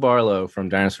Lou Barlow from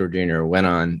Dinosaur Jr. went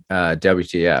on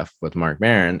WTF with Mark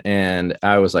Maron, and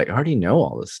I was like, I already know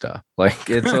all this stuff. Like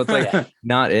it's like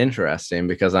not interesting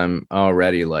because I'm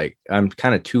already like, I'm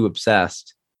kind of too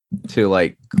obsessed to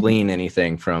like glean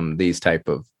anything from these type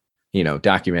of, you know,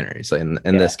 documentaries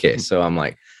in this case. So I'm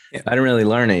like, I didn't really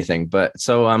learn anything, but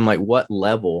so I'm like, what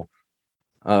level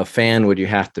of fan would you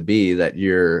have to be that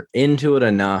you're into it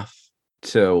enough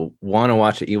to want to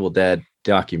watch an Evil Dead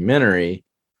documentary,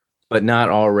 but not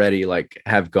already like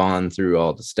have gone through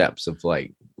all the steps of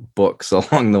like books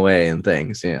along the way and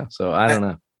things, you know? So I don't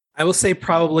know. I will say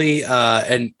probably,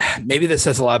 and maybe this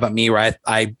says a lot about me, right?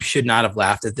 I should not have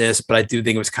laughed at this, but I do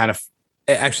think it was kind of,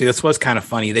 actually, this was kind of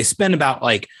funny. They spend about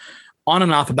like on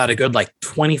and off about a good like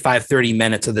 25, 30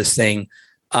 minutes of this thing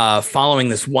following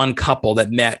this one couple that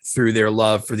met through their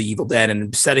love for the Evil Dead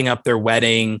and setting up their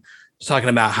wedding, talking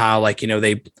about how like, you know,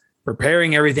 they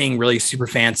preparing everything really super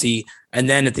fancy. And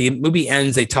then at the movie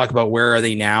ends, they talk about where are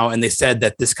they now? And they said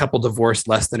that this couple divorced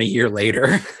less than a year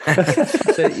later.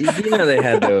 So, you know, they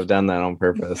had to have done that on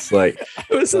purpose. Like,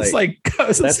 it was just like,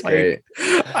 that's great.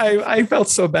 I felt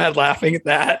so bad laughing at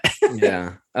that.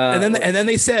 Yeah. And then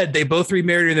they said they both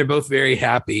remarried and they're both very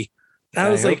happy. And I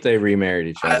was like, they remarried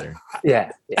each other.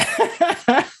 Yeah.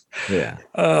 Yeah.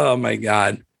 Oh my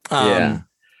God. I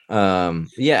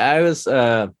was,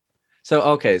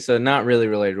 so not really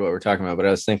related to what we're talking about, but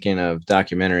I was thinking of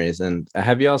documentaries. And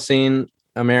have y'all seen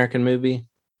American Movie?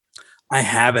 I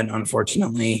haven't,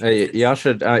 unfortunately. Y'all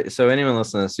should. So anyone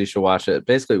listening to this, you should watch it.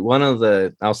 Basically, one of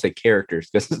the, I'll say characters,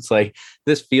 because it's like,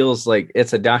 this feels like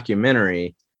it's a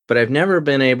documentary, but I've never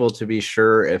been able to be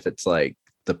sure if it's like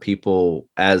the people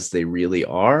as they really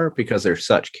are, because they're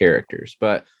such characters.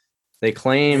 But they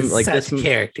claim like such this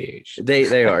characters.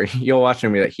 They are. You'll watch them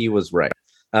and be like, he was right.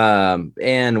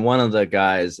 And one of the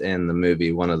guys in the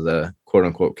movie, one of the quote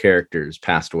unquote characters,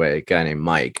 passed away, a guy named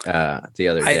Mike, the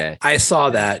other day. I saw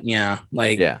that. Yeah.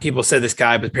 People said this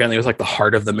guy, but apparently it was like the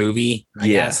heart of the movie. I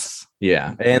guess.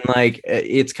 Yeah. And like,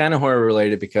 it's kind of horror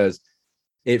related because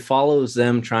it follows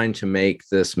them trying to make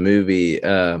this movie,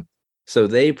 So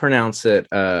they pronounce it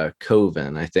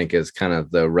Coven, I think is kind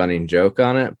of the running joke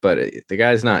on it, but the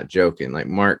guy's not joking. Like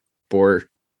Mark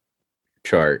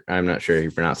Borchardt, I'm not sure he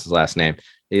pronounced his last name.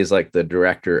 He's like the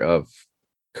director of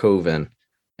Coven,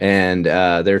 and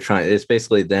they're trying. It's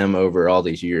basically them over all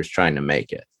these years trying to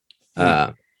make it.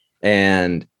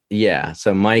 And yeah,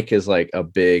 so Mike is like a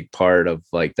big part of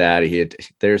like that.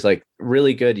 There's like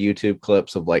really good YouTube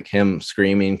clips of like him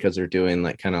screaming because they're doing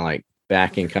like kind of like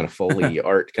backing kind of Foley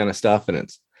art kind of stuff, and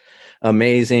it's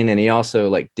amazing. And he also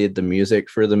like did the music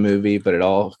for the movie, but it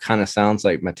all kind of sounds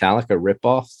like Metallica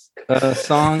ripoff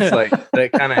songs, like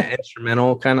that kind of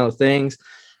instrumental kind of things.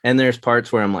 And there's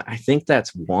parts where I'm like, I think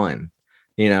that's one,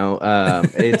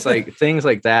 it's like things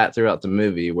like that throughout the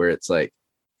movie where it's like,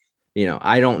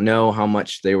 I don't know how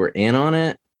much they were in on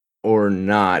it or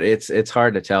not. It's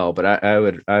hard to tell, but I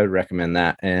would recommend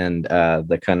that. And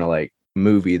the kind of like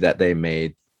movie that they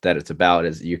made that it's about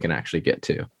is you can actually get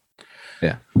to.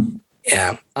 Yeah.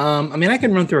 Yeah. I mean, I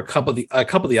can run through a couple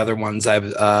of the other ones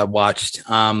I've watched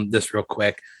this real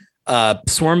quick.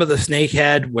 Swarm of the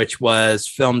Snakehead, which was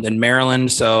filmed in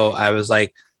Maryland. So I was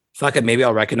like, fuck it, maybe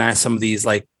I'll recognize some of these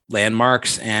like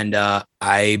landmarks. And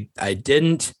I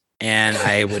didn't. And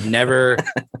I would never,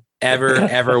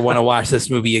 ever want to watch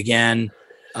this movie again.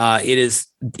 It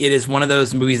is one of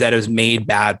those movies that is made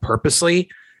bad purposely.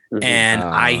 Mm-hmm. And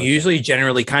I usually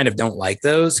generally kind of don't like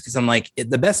those because I'm like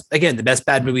the best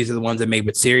bad movies are the ones that are made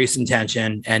with serious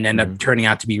intention and end up turning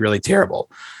out to be really terrible.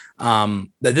 But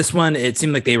this one, it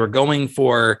seemed like they were going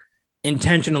for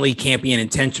intentionally campy and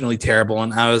intentionally terrible.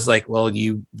 And I was like, well,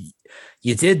 you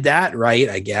did that right,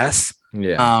 I guess.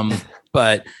 Yeah.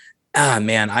 But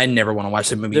man, I never want to watch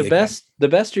that movie again. The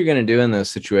best you're going to do in those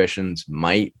situations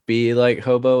might be like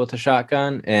Hobo with a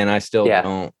Shotgun. And I still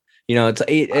don't,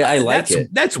 I like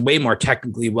it. That's way more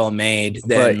technically well made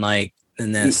than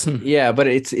this. Yeah. But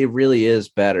it really is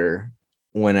better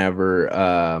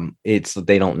whenever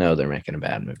they don't know they're making a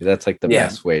bad movie. That's like the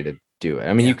best way to do it.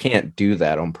 I mean, you can't do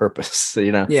that on purpose,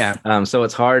 Yeah. So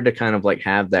it's hard to kind of like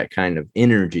have that kind of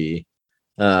energy,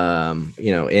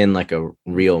 in like a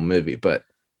real movie, but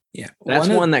yeah, that's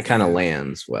one that kind of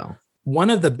lands well. One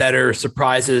of the better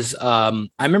surprises, I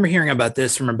remember hearing about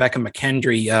this from Rebecca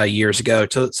McKendry years ago,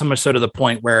 to so much so to the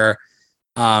point where,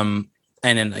 and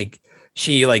then like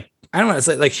she like, I don't know, it's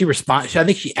like she responds. I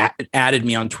think she added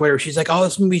me on Twitter. She's like, "Oh,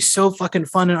 this movie's so fucking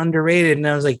fun and underrated." And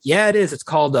I was like, "Yeah, it is." It's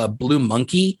called Blue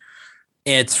Monkey.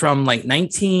 It's from like I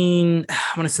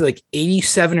want to say like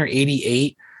 87 or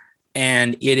 88,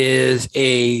 and it is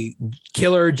a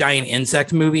killer giant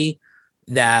insect movie.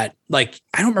 That like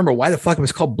I don't remember why the fuck it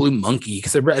was called Blue Monkey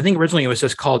because I think originally it was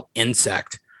just called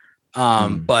Insect,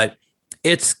 but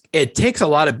it takes a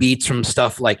lot of beats from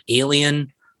stuff like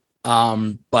Alien,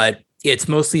 but it's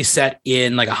mostly set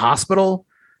in like a hospital,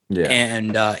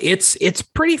 and it's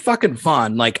pretty fucking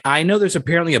fun. Like I know there's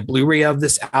apparently a Blu-ray of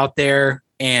this out there,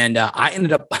 and I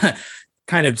ended up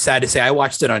kind of sad to say I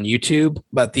watched it on YouTube,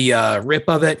 but the rip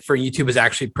of it for YouTube is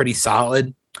actually pretty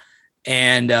solid.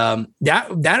 And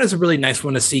that is a really nice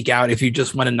one to seek out if you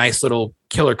just want a nice little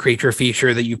killer creature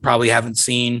feature that you probably haven't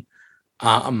seen.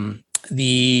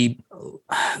 The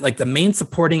main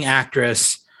supporting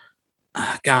actress,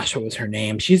 gosh, what was her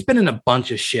name? She's been in a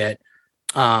bunch of shit.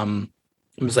 It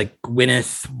was like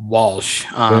Gwyneth Walsh.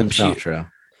 Paltrow.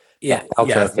 Yeah.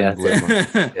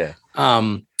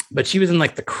 But she was in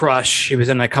like The Crush. She was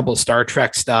in a couple of Star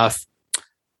Trek stuff.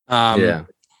 And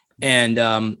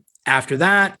after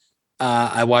that,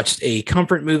 I watched a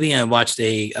comfort movie and I watched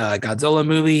a Godzilla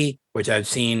movie, which I've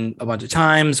seen a bunch of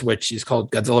times, which is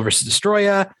called Godzilla vs.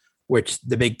 Destroya, which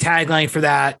the big tagline for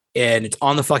that, and it's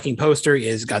on the fucking poster,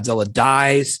 is Godzilla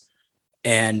dies.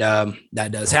 And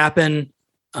that does happen.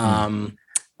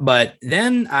 But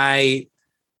then I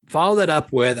followed it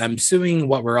up with, I'm assuming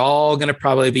what we're all going to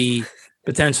probably be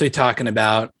potentially talking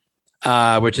about,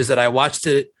 which is that I watched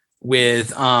it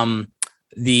with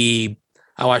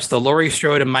I watched the Laurie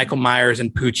Strode and Michael Myers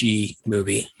and Poochie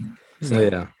movie.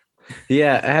 So.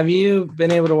 Yeah. Have you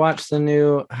been able to watch the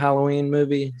new Halloween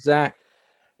movie, Zach?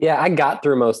 Yeah, I got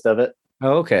through most of it.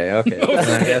 Oh, okay. I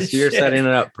guess you're setting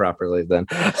it up properly then.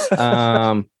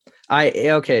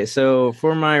 So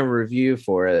for my review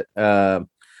for it,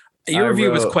 your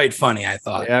review was quite funny, I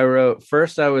thought. I wrote,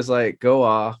 first I was like, go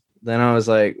off. Then I was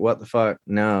like, what the fuck?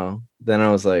 No. Then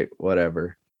I was like,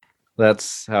 whatever.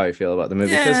 That's how I feel about the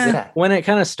movie. Because when it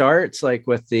kind of starts, like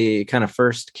with the kind of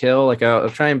first kill, like I'll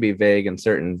try and be vague in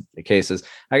certain cases.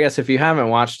 I guess if you haven't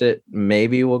watched it,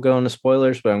 maybe we'll go into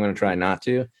spoilers, but I'm going to try not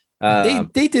to.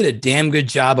 They did a damn good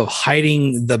job of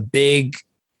hiding the big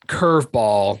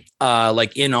curveball,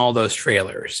 like in all those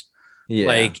trailers. Yeah.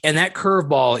 Like, and that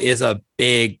curveball is a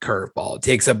big curveball. It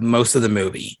takes up most of the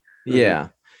movie. Yeah.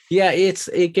 Yeah,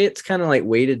 it gets kind of like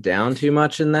weighted down too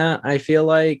much in that, I feel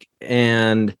like.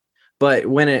 But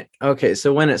when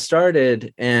it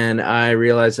started and I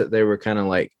realized that they were kind of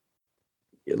like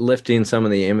lifting some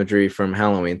of the imagery from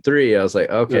Halloween 3, I was like,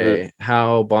 okay,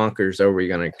 how bonkers are we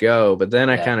going to go? But then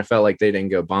I kind of felt like they didn't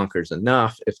go bonkers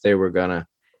enough if they were going to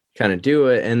kind of do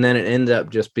it. And then it ended up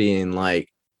just being like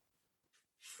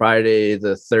Friday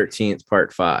the 13th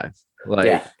part 5.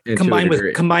 Like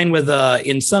combined with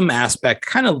in some aspect,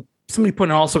 kind of somebody put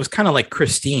it also was kind of like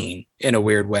Christine in a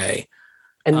weird way.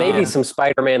 And maybe some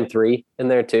Spider-Man 3 in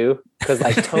there too. Because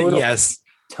like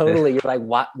totally, you're like,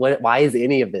 why is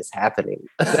any of this happening?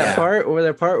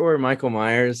 The part where Michael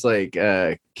Myers like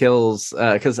kills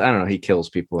because I don't know, he kills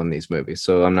people in these movies,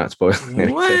 so I'm not spoiling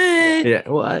anything. What? Yeah,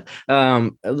 what?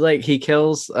 Like he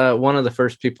kills one of the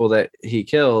first people that he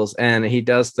kills, and he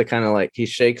does the kind of like he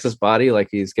shakes his body like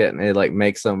he's getting it, like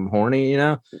makes him horny, you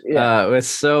know? It's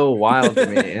so wild to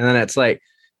me. And then it's like,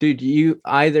 dude, you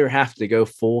either have to go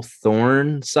full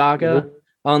Thorn saga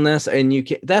on this, and you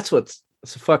can't. That's what's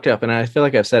so fucked up. And I feel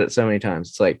like I've said it so many times.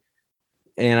 It's like,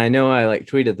 and I know I like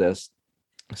tweeted this.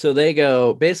 So they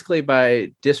go basically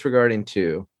by disregarding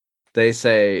 2, they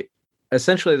say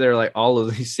essentially they're like all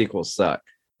of these sequels suck,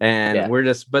 and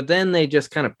but then they just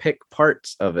kind of pick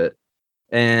parts of it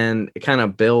and kind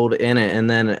of build in it, and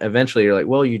then eventually you're like,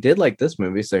 well, you did like this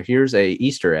movie, so here's a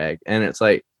Easter egg, and it's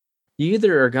like you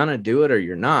either are gonna do it or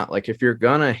you're not. Like if you're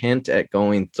gonna hint at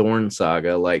going Thorn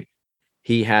saga, like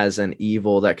he has an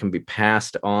evil that can be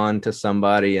passed on to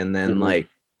somebody, and then like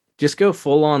just go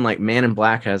full on like Man in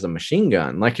Black has a machine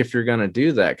gun. Like if you're gonna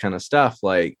do that kind of stuff,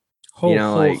 like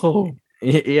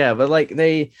yeah, but like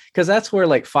because that's where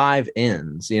like 5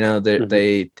 ends, you know,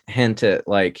 they hint at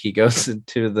like he goes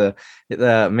into the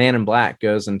Man in Black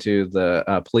goes into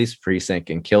the police precinct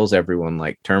and kills everyone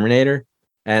like Terminator,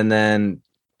 and then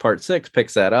part 6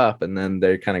 picks that up, and then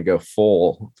they kind of go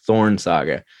full Thorn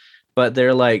saga. But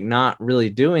they're like not really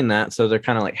doing that, so they're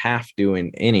kind of like half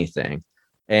doing anything.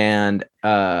 And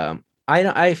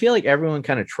I feel like everyone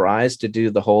kind of tries to do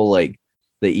the whole like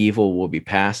the evil will be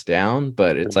passed down,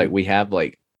 but it's like we have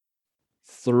like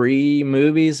 3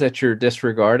 movies that you're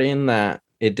disregarding that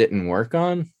it didn't work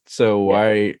on. So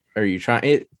why are you trying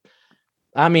it?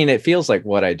 I mean, it feels like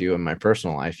what I do in my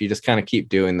personal life. You just kind of keep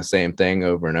doing the same thing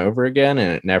over and over again,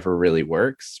 and it never really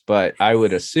works. But I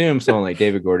would assume someone like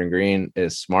David Gordon Green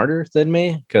is smarter than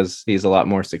me because he's a lot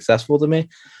more successful than me.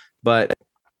 But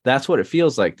that's what it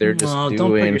feels like. They're just doing.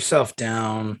 Don't put yourself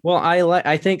down. Well,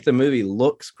 I think the movie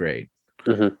looks great,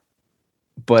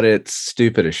 but it's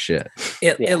stupid as shit.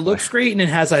 It looks great, and it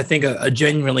has, I think, a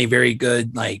genuinely very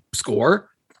good like score.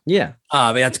 Yeah,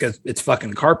 that's because it's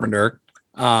fucking Carpenter.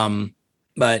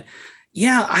 But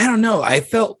yeah, I don't know. I'm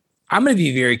going to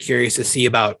be very curious to see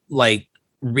about like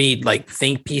read like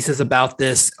think pieces about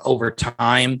this over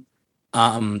time.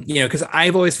 Because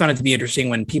I've always found it to be interesting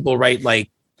when people write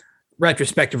like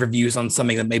retrospective reviews on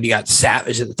something that maybe got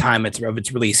savage at the time of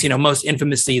its release. You know, most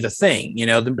infamously The Thing. You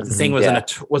know, the Thing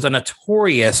was a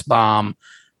notorious bomb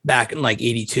back in like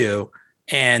 82,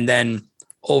 and then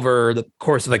over the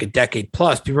course of like a decade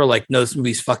plus, people are like, no, this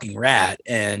movie's fucking rad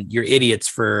and you're idiots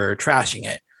for trashing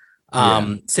it.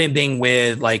 Same thing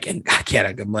with like, and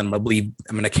I believe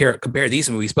I'm going to compare these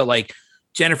movies, but like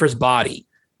Jennifer's Body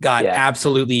got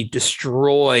absolutely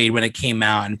destroyed when it came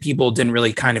out, and people didn't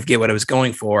really kind of get what it was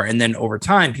going for. And then over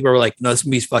time, people were like, no, this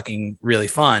movie's fucking really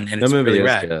fun. And it's really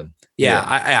rad. Good. Yeah.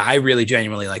 I really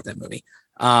genuinely like that movie.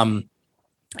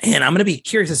 And I'm going to be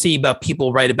curious to see about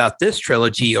people write about this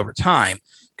trilogy over time,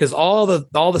 because all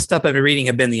the stuff I've been reading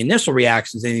have been the initial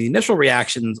reactions, and the initial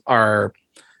reactions are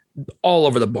all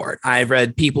over the board. I've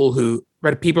read people's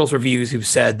reviews who've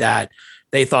said that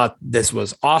they thought this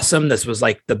was awesome. This was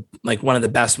like one of the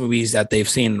best movies that they've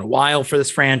seen in a while for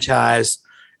this franchise.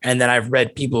 And then I've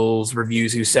read people's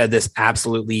reviews who said this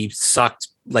absolutely sucked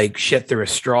like shit through a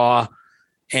straw.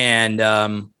 And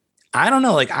I don't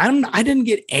know, like I didn't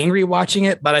get angry watching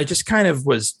it, but I just kind of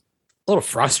was a little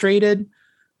frustrated.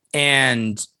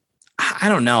 And I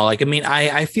don't know, like, I mean,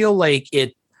 I feel like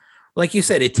it, like you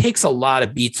said, it takes a lot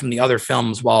of beats from the other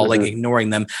films while like ignoring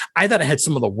them. I thought it had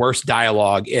some of the worst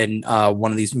dialogue in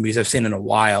one of these movies I've seen in a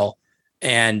while.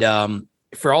 And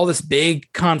for all this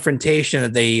big confrontation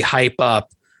that they hype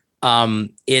up,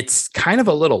 it's kind of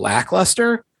a little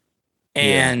lackluster.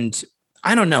 And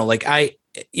I don't know, like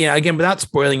again, without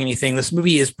spoiling anything, this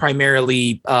movie is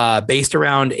primarily based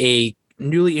around a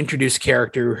newly introduced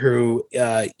character who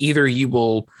either you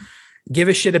will give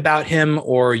a shit about him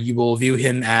or you will view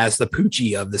him as the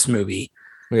Poochie of this movie.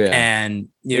 Yeah. And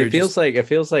it feels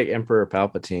like Emperor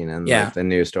Palpatine in like the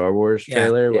new Star Wars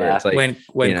trailer where it's like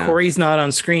when Corey's not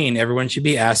on screen, everyone should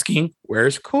be asking,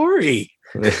 "Where's Corey?"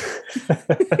 And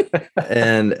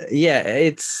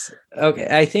it's okay.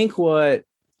 I think what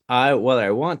I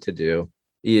want to do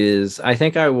is I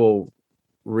think I will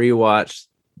rewatch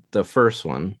the first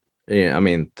one. Yeah, I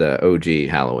mean the OG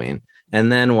Halloween,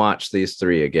 and then watch these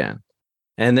three again,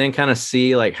 and then kind of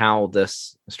see like how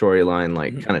this storyline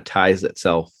like kind of ties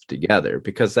itself together,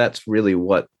 because that's really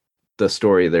what the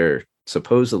story they're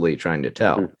supposedly trying to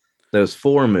tell. Those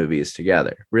 4 movies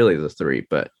together, really the 3,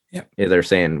 but they're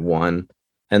saying 1,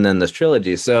 and then this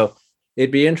trilogy. So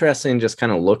it'd be interesting just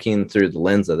kind of looking through the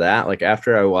lens of that. Like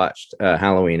after I watched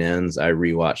Halloween Ends, I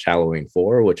rewatched Halloween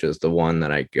 4, which is the one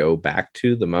that I go back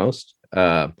to the most.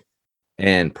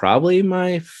 And probably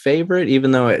my favorite,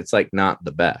 even though it's like not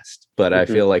the best, but I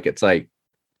feel like it's like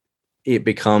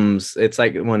it's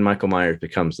like when Michael Myers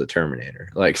becomes the Terminator.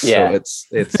 Like, so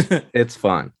it's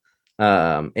fun.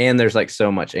 And there's like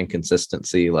so much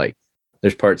inconsistency. Like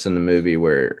there's parts in the movie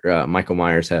where Michael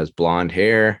Myers has blonde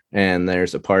hair, and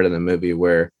there's a part of the movie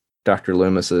where Dr.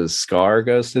 Loomis's scar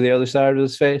goes to the other side of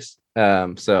his face.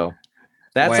 So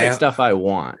that's like stuff I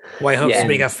want. Well, I hope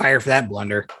somebody got fired for that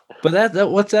blunder. But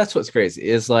that's what's crazy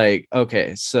is like,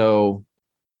 okay, so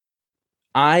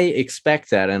I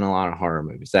expect that in a lot of horror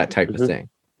movies, that type of thing.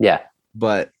 Yeah.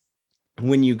 But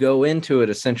when you go into it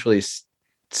essentially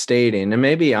stating, and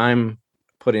maybe I'm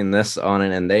putting this on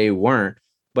it and they weren't,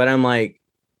 but I'm like,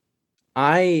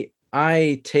 I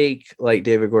take like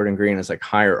David Gordon Green as like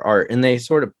higher art, and they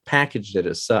sort of packaged it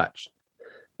as such.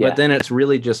 But then it's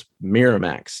really just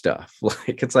Miramax stuff.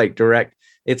 Like it's like direct,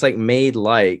 it's like made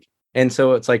like, and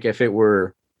so it's like if it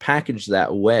were packaged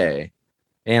that way,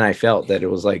 and I felt that it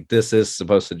was like, this is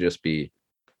supposed to just be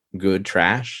good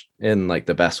trash in like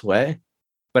the best way.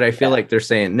 But I feel like they're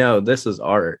saying, no, this is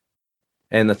art.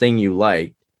 And the thing you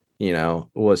like,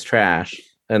 was trash.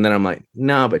 And then I'm like,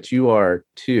 no, but you are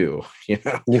too,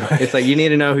 it's like, you need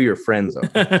to know who your friends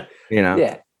are,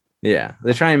 Yeah. Yeah.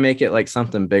 They try and make it like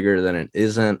something bigger than it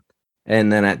isn't.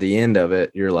 And then at the end of it,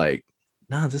 you're like,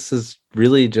 no, this is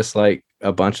really just like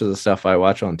a bunch of the stuff I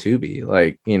watch on Tubi.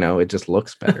 Like, it just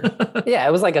looks better. Yeah.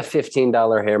 It was like a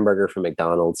 $15 hamburger from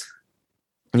McDonald's.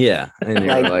 Yeah. And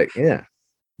you're like, yeah.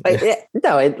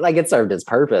 It served its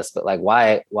purpose, but like,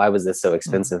 why was this so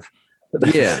expensive?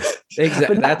 Yeah,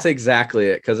 exactly. That's exactly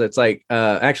it. Cause it's like,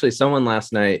 actually someone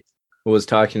last night was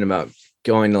talking about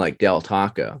going to like Del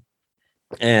Taco,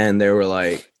 and they were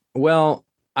like, well,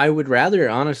 I would rather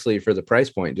honestly for the price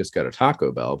point, just go to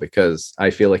Taco Bell, because I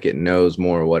feel like it knows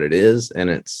more what it is and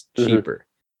it's cheaper.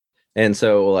 And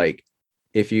so like,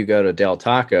 if you go to Del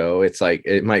Taco, it's like,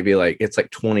 it might be like, it's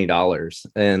like $20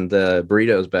 and the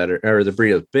burrito's better, or the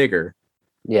burrito's bigger.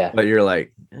 Yeah. But you're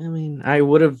like, I mean, I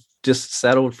would have just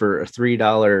settled for a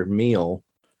 $3 meal.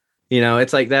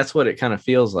 It's like, that's what it kind of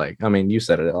feels like. I mean, you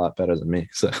said it a lot better than me.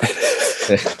 So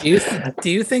do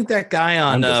you think that guy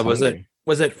on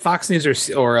was it Fox News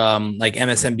or like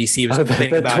MSNBC was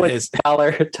complaining about his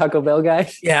 $20 Taco Bell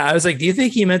guy? Yeah, I was like, do you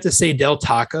think he meant to say Del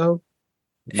Taco,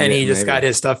 and he just got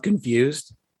his stuff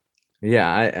confused?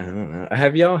 Yeah, I don't know.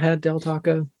 Have y'all had Del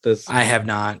Taco? I have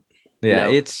not. Yeah,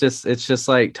 no. It's just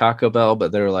like Taco Bell,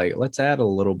 but they're like, let's add a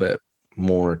little bit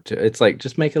more to. It's like,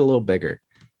 just make it a little bigger,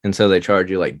 and so they charge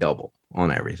you like double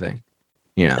on everything.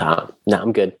 No,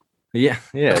 I'm good. Yeah,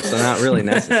 so not really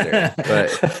necessary.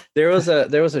 But there was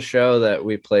a show that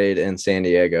we played in San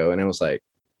Diego, and it was like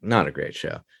not a great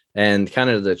show. And kind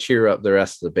of to cheer up the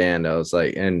rest of the band, I was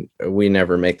like, and we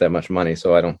never make that much money,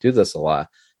 so I don't do this a lot.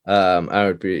 I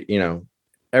would be,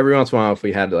 every once in a while, if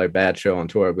we had like a bad show on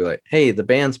tour, I'd be like, hey, the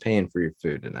band's paying for your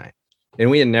food tonight. And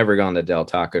we had never gone to Del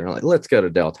Taco, and we're like, let's go to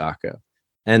Del Taco.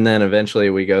 And then eventually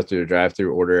we go through the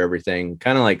drive-through, order everything,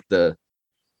 kind of like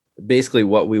basically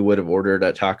what we would have ordered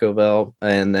at Taco Bell.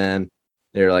 And then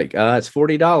they're like, it's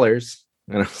 $40.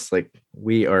 And I was like,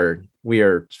 we are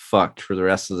fucked for the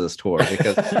rest of this tour,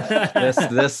 because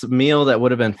this meal that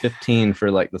would have been 15 for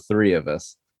like the 3 of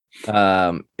us,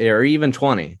 or even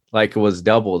 20, like was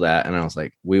double that. And I was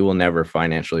like, we will never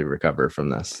financially recover from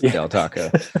this Del Taco.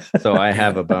 So I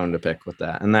have a bone to pick with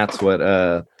that. And that's what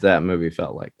that movie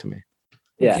felt like to me.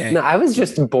 Yeah. Okay. No, I was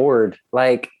just bored.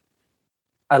 Like,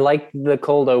 I liked the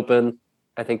cold open.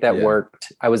 I think that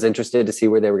worked. I was interested to see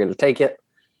where they were going to take it.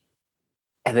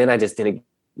 And then I just didn't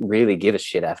really give a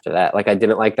shit after that. Like, I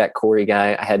didn't like that Corey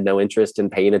guy. I had no interest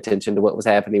in paying attention to what was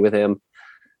happening with him.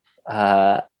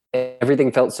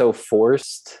 Everything felt so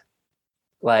forced.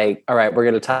 Like, all right, we're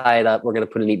going to tie it up. We're going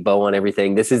to put a neat bow on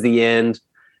everything. This is the end.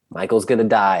 Michael's going to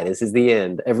die. This is the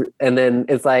end. And then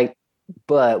it's like,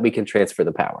 but we can transfer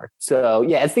the power. So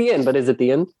yeah, it's the end, but is it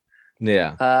the end?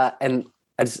 Yeah. And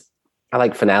I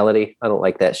like finality. I don't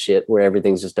like that shit where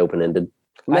everything's just open ended.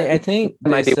 I think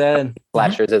they said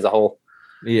slashers as a whole.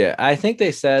 Yeah, I think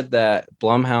they said that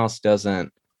Blumhouse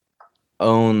doesn't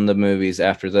own the movies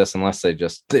after this unless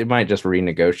they might just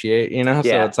renegotiate, you know.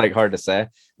 So it's like hard to say.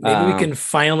 Maybe we can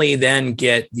finally then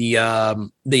get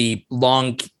the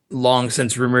long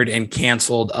since rumored and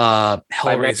canceled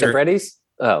Hellraiser. Freddy's?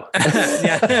 Oh.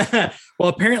 Yeah. Well,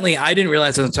 apparently I didn't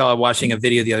realize until I was watching a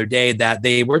video the other day that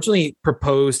they originally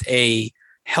proposed a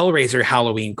Hellraiser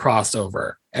Halloween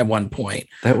crossover at one point.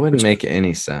 That wouldn't make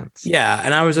any sense. Yeah,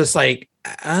 and I was just like,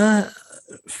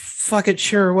 fuck it,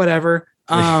 sure, whatever.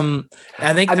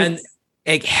 I think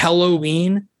like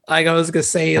Halloween, like I was gonna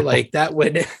say, like that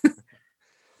would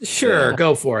sure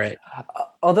go for it.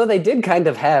 Although they did kind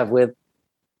of have with,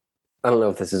 I don't know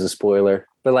if this is a spoiler,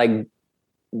 but like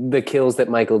the kills that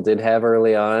Michael did have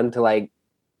early on to like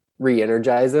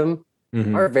re-energize him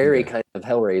are very kind of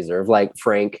Hellraiser of like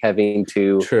Frank having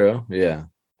to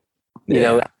you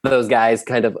know, those guys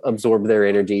kind of absorb their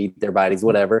energy, their bodies,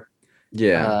 whatever.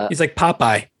 Yeah. He's like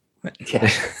Popeye. Yeah.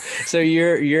 So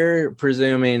you're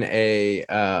presuming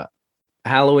a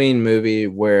Halloween movie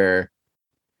where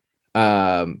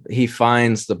he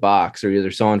finds the box, or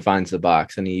either someone finds the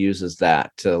box and he uses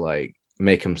that to like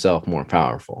make himself more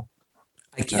powerful.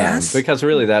 I guess because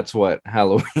really that's what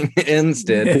Halloween Ends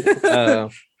did.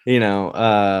 You know,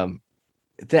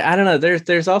 I don't know.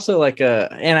 There's also like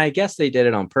and I guess they did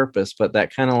it on purpose, but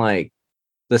that kind of like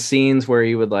the scenes where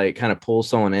he would like kind of pull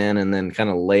someone in and then kind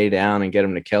of lay down and get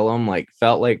him to kill him, like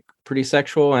felt like pretty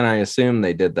sexual. And I assume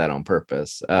they did that on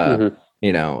purpose.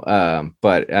 You know,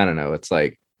 but I don't know. It's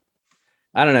like,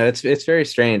 I don't know. It's very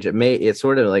strange. It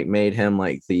sort of like made him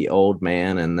like the old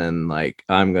man, and then like,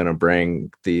 I'm gonna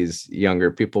bring these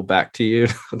younger people back to you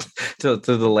to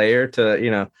the lair to,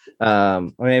 you know,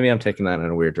 or maybe I'm taking that in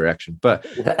a weird direction, but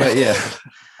yeah.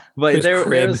 But there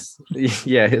was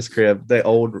his crib, the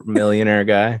old millionaire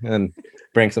guy, and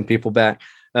bring some people back.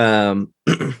 But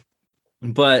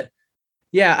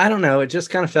yeah, I don't know. It just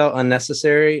kind of felt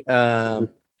unnecessary.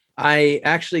 I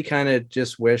actually kind of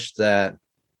just wish that,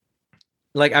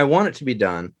 like, I want it to be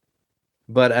done,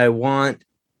 but I want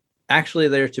actually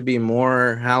there to be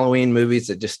more Halloween movies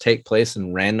that just take place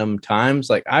in random times.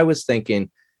 Like, I was thinking,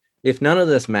 if none of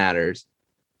this matters,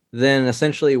 then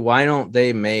essentially why don't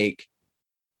they make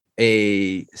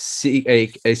a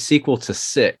sequel to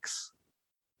 6?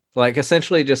 Like,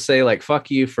 essentially just say like,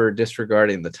 fuck you for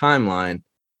disregarding the timeline.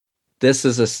 This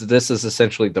is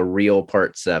essentially the real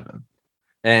part 7,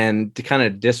 and to kind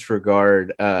of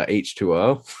disregard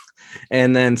H2O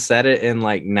and then set it in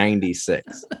like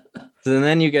 96. So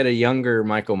then you get a younger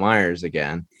Michael Myers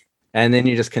again, and then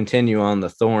you just continue on the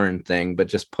Thorn thing, but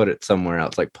just put it somewhere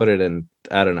else. Like, put it in,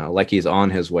 I don't know, like he's on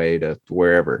his way to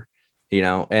wherever, you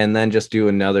know, and then just do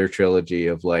another trilogy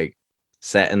of like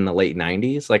set in the late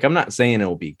 90s. Like, I'm not saying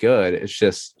it'll be good. It's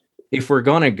just, if we're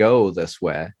going to go this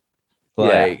way,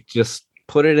 like, just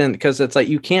put it in, because it's like,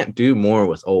 you can't do more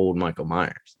with old Michael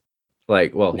Myers.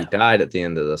 Like, well, he died at the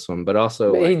end of this one, but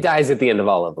also he like, dies at the end of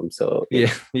all of them. So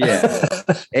yeah.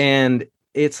 And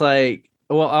it's like,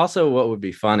 well, also what would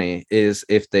be funny is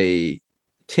if they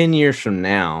 10 years from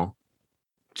now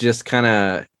just kind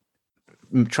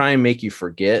of try and make you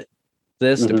forget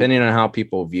this, depending on how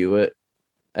people view it,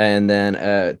 and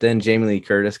then Jamie Lee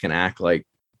Curtis can act like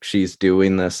she's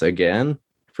doing this again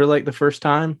for like the first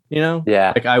time, you know?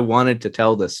 Yeah. Like, I wanted to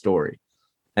tell this story,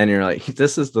 and you're like,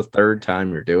 this is the 3rd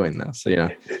time you're doing this, you know?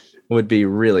 Would be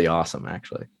really awesome,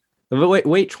 actually. But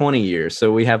wait 20 years,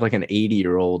 so we have like an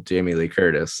 80-year-old Jamie Lee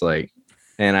Curtis, like,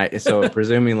 and so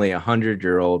presumably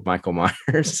 100-year-old Michael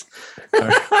Myers.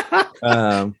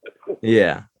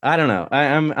 Yeah, I don't know.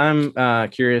 I'm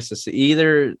curious to see,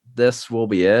 either this will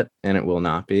be it and it will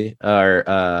not be, or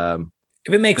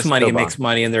if it makes money, it makes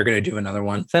money, and they're going to do another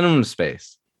one. Send them to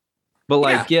space, but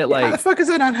like get like, how the fuck has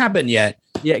that not happened yet?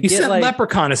 Yeah, you sent like,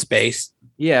 Leprechaun to space.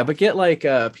 Yeah, but get like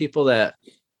people that.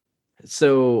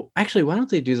 So actually, why don't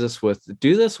they do this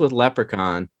with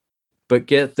Leprechaun, but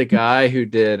get the guy who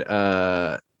did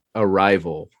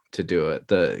Arrival to do it.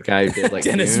 The guy who did like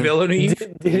Dennis Villeneuve.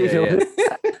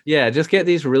 Yeah, just get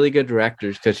these really good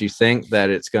directors, because you think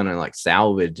that it's gonna like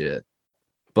salvage it,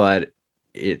 but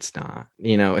it's not.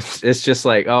 You know, it's just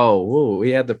like, oh, whoa,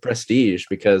 we had the prestige,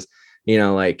 because, you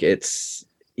know, like, it's,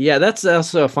 yeah, that's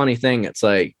also a funny thing. It's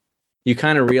like, you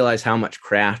kind of realize how much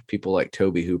craft people like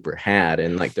Tobe Hooper had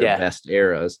in like their best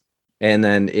eras, and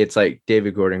then it's like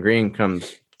David Gordon Green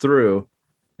comes through,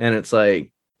 and it's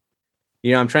like,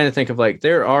 I'm trying to think of like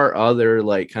there are other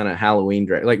like kind of Halloween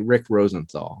like Rick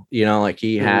Rosenthal, like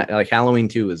he had like Halloween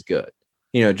 2 is good,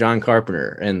 John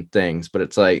Carpenter and things, but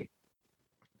it's like,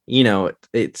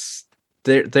 it's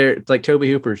they're like Tobe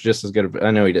Hooper's just as good.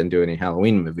 I know he didn't do any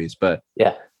Halloween movies, but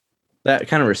yeah, that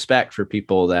kind of respect for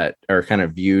people that are kind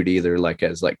of viewed either like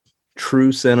as like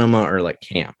true cinema or like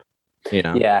camp,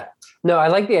 Yeah. No, I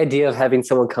like the idea of having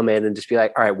someone come in and just be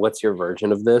like, all right, what's your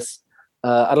version of this?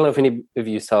 I don't know if any of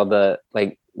you saw the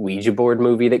like Ouija board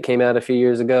movie that came out a few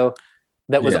years ago.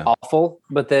 That was awful,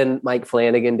 but then Mike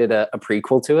Flanagan did a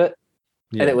prequel to it.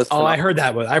 And it was I've heard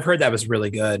that was really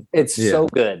good. It's so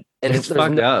good. And it's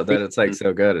fucked up that it's like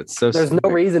so good. It's so there's stupid. no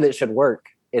reason it should work.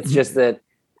 It's just that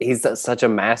he's such a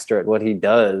master at what he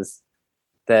does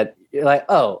that you're like,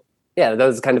 oh yeah, that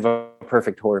was kind of a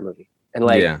perfect horror movie. And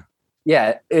like,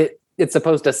 it's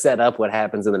supposed to set up what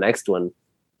happens in the next one,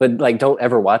 but like, don't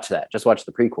ever watch that. Just watch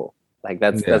the prequel. Like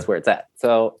that's where it's at.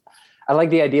 So I like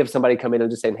the idea of somebody coming in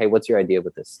and just saying, hey, what's your idea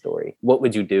with this story? What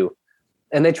would you do?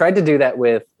 And they tried to do that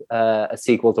with a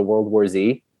sequel to World War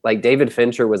Z. Like David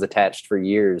Fincher was attached for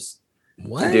years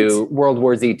to do World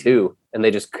War Z 2. And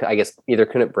they just, I guess, either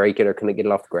couldn't break it or couldn't get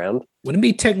it off the ground. Wouldn't it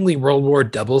be technically World War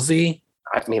Double Z?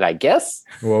 I mean, I guess.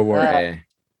 World War A.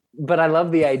 But I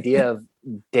love the idea of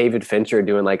David Fincher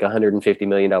doing like $150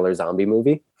 million zombie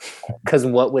movie. Because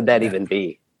what would that even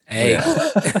be? Hey,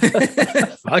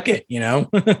 fuck it,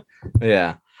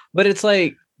 Yeah. But it's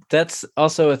like, that's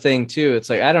also a thing too. It's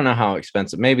like, I don't know how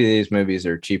expensive. Maybe these movies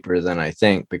are cheaper than I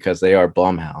think because they are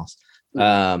Blumhouse.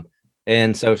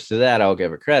 And so to that, I'll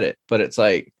give it credit. But it's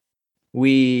like,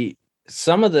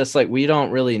 some of this, like, we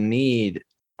don't really need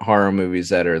horror movies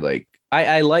that are like,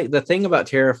 I like the thing about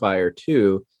Terrifier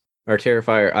 2 or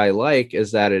Terrifier I like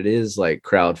is that it is like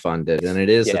crowdfunded and it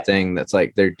is a thing that's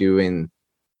like they're doing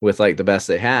with like the best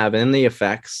they have, and the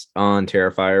effects on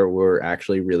Terrifier were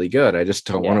actually really good. I just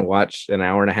don't want to watch an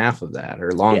hour and a half of that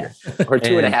or longer or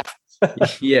two and a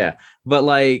half. Yeah, but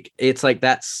like it's like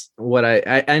that's what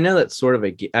I know that's sort of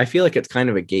I feel like it's kind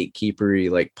of a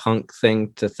gatekeepery like punk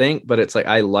thing to think, but it's like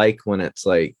I like when it's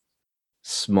like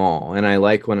small and I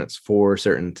like when it's for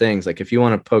certain things. Like if you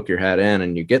want to poke your head in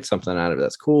and you get something out of it,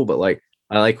 that's cool, but like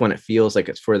I like when it feels like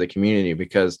it's for the community,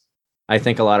 because I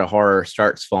think a lot of horror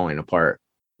starts falling apart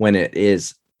when it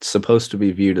is supposed to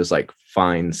be viewed as like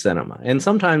fine cinema. And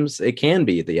sometimes it can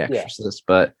be The Exorcist,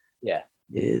 but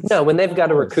when they've got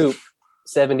to recoup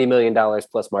 $70 million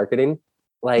plus marketing,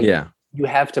 like you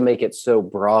have to make it so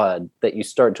broad that you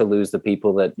start to lose the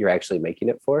people that you're actually making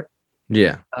it for.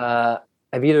 Yeah.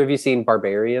 Have either of you seen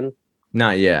Barbarian?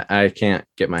 Not yet. I can't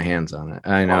get my hands on it.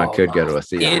 I know I could go to a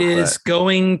theater. It is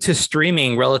going to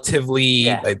streaming relatively,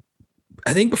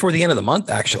 I think before the end of the month,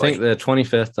 actually. I think the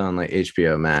 25th on like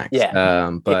HBO Max. Yeah.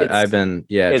 But I've been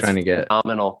trying to get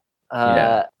phenomenal.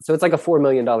 So it's like a $4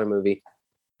 million movie.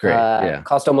 Great.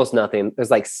 Cost almost nothing.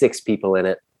 There's like 6 people in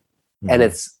it. And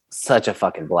it's such a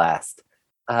fucking blast.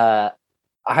 I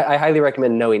highly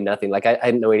recommend knowing nothing. Like I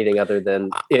didn't know anything other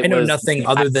than I know nothing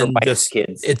other than just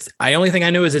kids. I only thing I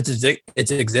knew is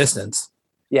its existence.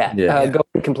 Go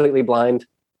completely blind.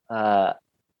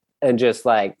 And just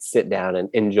like sit down and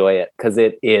enjoy it because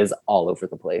it is all over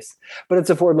the place. But it's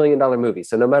a $4 million movie.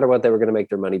 So no matter what, they were going to make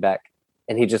their money back.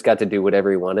 And he just got to do whatever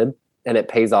he wanted. And it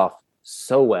pays off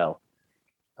so well.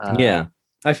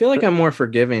 I feel like I'm more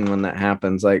forgiving when that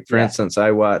happens. Like, for instance,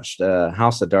 I watched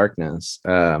House of Darkness.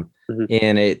 And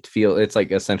it's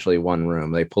like essentially one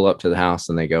room. They pull up to the house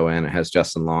and they go in. It has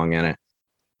Justin Long in it.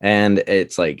 And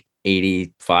it's like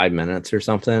 85 minutes or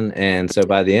something. And so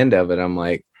by the end of it, I'm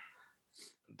like,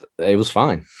 it was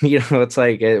fine. It's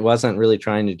like it wasn't really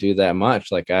trying to do that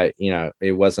much. Like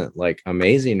it wasn't like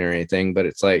amazing or anything, but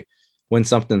it's like when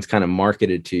something's kind of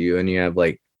marketed to you and you have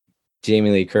like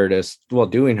Jamie Lee Curtis,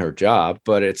 doing her job,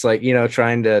 but it's like,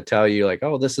 trying to tell you like,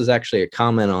 oh, this is actually a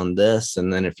comment on this.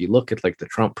 And then if you look at like the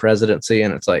Trump presidency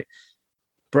and it's like,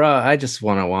 bruh, I just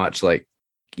want to watch like,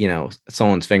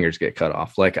 someone's fingers get cut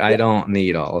off. Like, I don't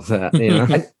need all of that,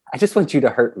 I just want you to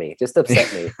hurt me. Just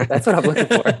upset me. That's what I'm looking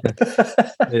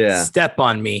for. Step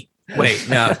on me. Wait,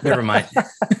 no, never mind.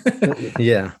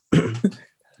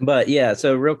 But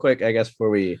so real quick, I guess before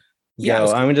we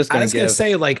go, I'm just going to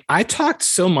say, like, I talked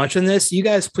so much on this. You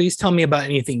guys, please tell me about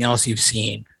anything else you've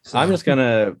seen. So. I'm just going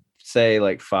to say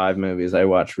like 5 movies I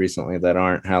watched recently that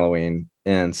aren't Halloween.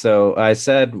 And so I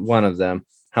said one of them,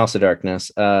 House of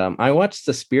Darkness. I watched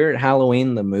The Spirit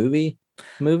Halloween, the movie.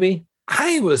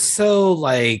 I was so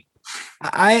like,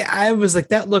 I was like,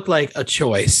 that looked like a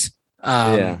choice.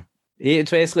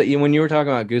 It's basically, when you were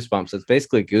talking about Goosebumps, it's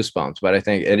basically Goosebumps, but I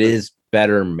think it is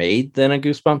better made than a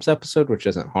Goosebumps episode, which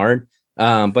isn't hard.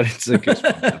 But it's a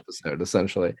Goosebumps episode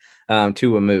essentially,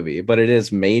 to a movie. But it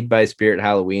is made by Spirit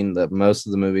Halloween. Most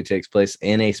of the movie takes place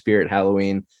in a Spirit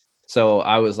Halloween. So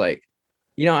I was like,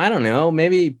 I don't know,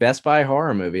 maybe Best Buy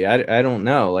horror movie. I don't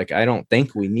know. Like, I don't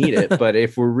think we need it, but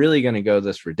if we're really going to go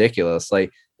this ridiculous,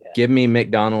 like, give me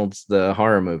McDonald's the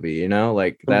horror movie,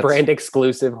 like that's brand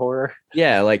exclusive horror.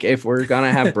 Yeah. Like, if we're going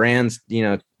to have brands,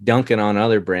 dunking on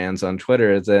other brands on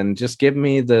Twitter, then just give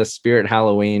me the Spirit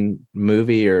Halloween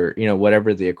movie, or,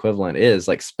 whatever the equivalent is,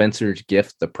 like Spencer's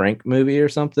Gift, the prank movie or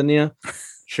something.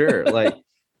 Sure. Like,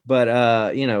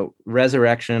 but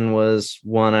Resurrection was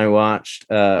one I watched,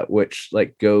 which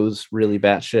like goes really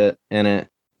batshit in it.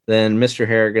 Then Mr.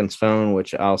 Harrigan's Phone,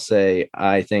 which I'll say,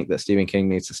 I think that Stephen King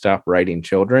needs to stop writing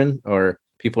children, or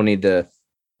people need to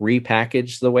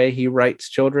repackage the way he writes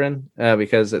children,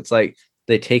 because it's like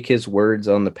they take his words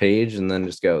on the page and then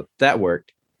just go, that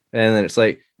worked. And then it's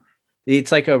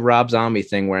like a Rob Zombie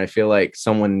thing where I feel like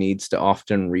someone needs to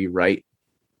often rewrite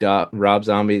Rob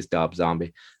Zombie's Dobby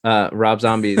Zombie. Like,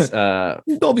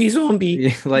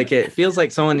 it feels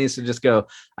like someone needs to just go,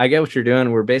 I get what you're doing.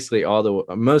 We're basically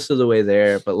most of the way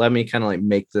there, but let me kind of like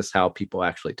make this how people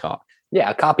actually talk.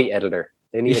 Yeah, a copy editor.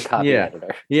 They need a copy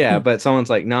editor. Yeah, but someone's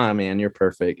like, nah, man, you're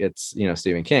perfect. It's,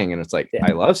 Stephen King. And it's like,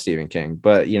 I love Stephen King,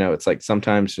 but it's like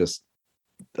sometimes just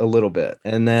a little bit.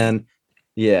 And then,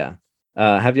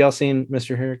 have y'all seen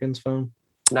Mr. Harrigan's Phone?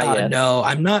 Not yet. No,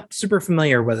 I'm not super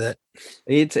familiar with it.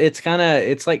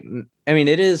 It's like, I mean,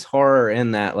 it is horror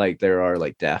in that like there are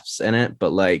like deaths in it,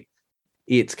 but like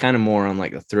it's kind of more on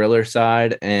like the thriller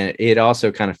side, and it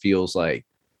also kind of feels like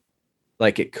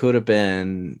it could have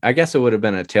been, I guess it would have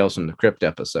been a Tales from the Crypt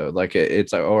episode, like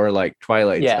it's or like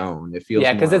Twilight Zone. It feels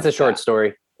because it's a short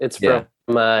story. It's from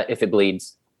If It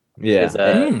Bleeds.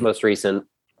 Most recent.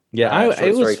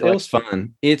 It was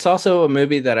fun. It's also a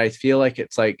movie that I feel like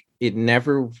it's like it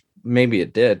never, maybe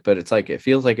it did, but it's like it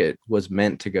feels like it was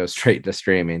meant to go straight to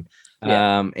streaming.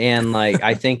 And like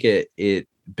I think it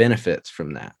benefits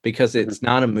from that, because it's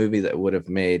not a movie that would have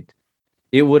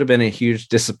been a huge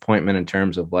disappointment in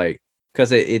terms of like,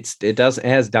 because it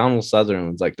has Donald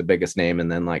Sutherland's like the biggest name,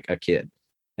 and then like a kid,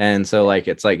 and so like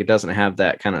it's like it doesn't have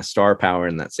that kind of star power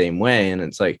in that same way, and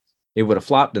it's like it would have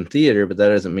flopped in theater, but that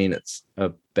doesn't mean it's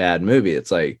a bad movie. It's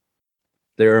like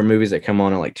there are movies that come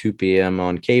on at like 2 p.m.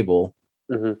 on cable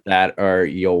that are,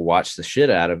 you'll watch the shit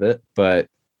out of it, but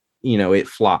it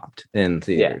flopped in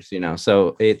theaters,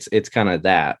 so it's kind of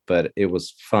that, but it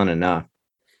was fun enough.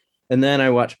 And then I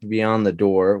watched Beyond the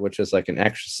Door, which is like an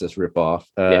Exorcist ripoff,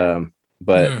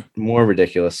 but more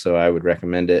ridiculous, so I would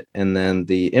recommend it. And then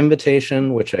The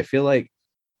Invitation, which I feel like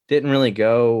didn't really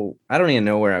go, I don't even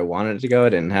know where I wanted it to go. I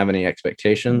didn't have any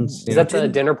expectations. Is that the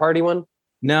dinner party one?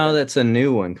 No, that's a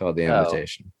new one called The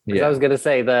Invitation. I was going to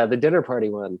say the dinner party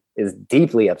one is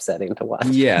deeply upsetting to watch.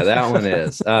 Yeah, that one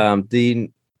is.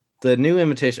 The New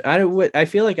Invitation, I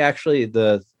feel like actually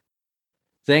the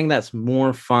thing that's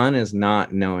more fun is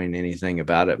not knowing anything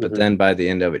about it. But then by the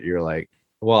end of it, you're like,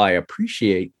 well, I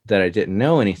appreciate that I didn't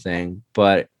know anything,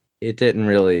 but it didn't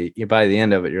really, by the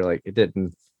end of it, you're like, it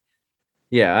didn't.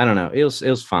 Yeah, I don't know. It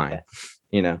was fine,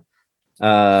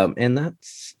 and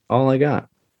that's all I got,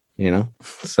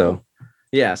 So,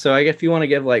 yeah. So I guess if you want to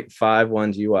give like 5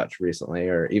 ones you watched recently,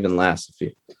 or even last, if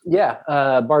you. Yeah,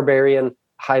 Barbarian,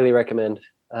 highly recommend.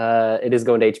 It is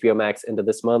going to HBO Max into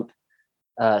this month.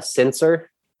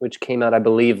 Censor, which came out, I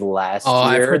believe, last year.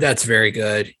 I've heard that's very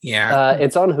good. Yeah,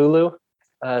 it's on Hulu.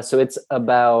 So it's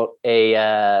about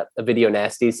a video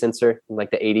nasty censor in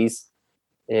like the 80s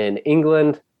in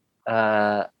England.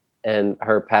 And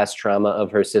her past trauma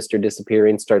of her sister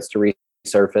disappearing starts to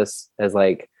resurface as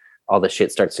like all the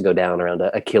shit starts to go down around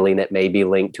a killing that may be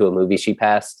linked to a movie she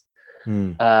passed.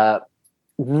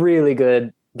 Really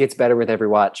good. Gets better with every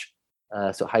watch.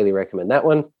 So highly recommend that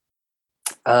one.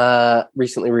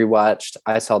 Recently rewatched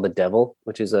I Saw the Devil,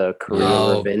 which is a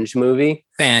Korean revenge movie.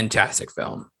 Fantastic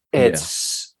film.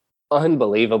 It's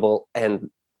unbelievable and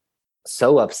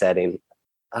so upsetting.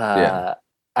 I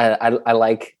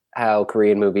like how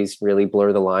Korean movies really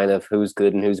blur the line of who's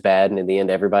good and who's bad, and in the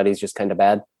end, everybody's just kind of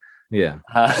bad. Yeah.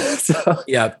 So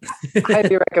yeah,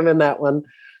 highly recommend that one.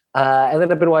 And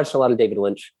then I've been watching a lot of David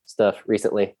Lynch stuff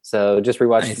recently. So just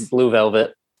rewatched Blue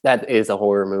Velvet. That is a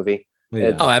horror movie.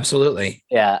 Yeah. Oh, absolutely.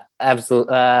 Yeah,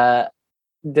 absolutely.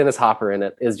 Dennis Hopper in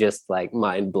it is just like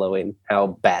mind blowing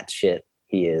how batshit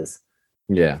he is.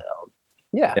 Yeah. So,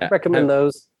 yeah, recommend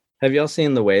those. Have y'all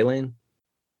seen The Wailing?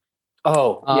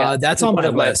 Oh, yeah. That's on one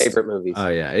of list. my favorite movies. Oh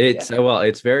yeah, it's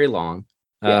very long.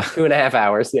 2.5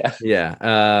 hours. Yeah.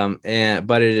 Yeah.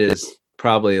 But it is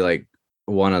probably like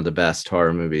one of the best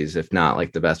horror movies, if not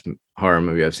like the best horror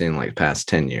movie I've seen in like the past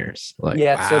 10 years. Like,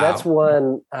 yeah, so that's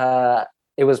one.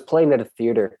 It was playing at a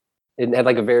theater. It had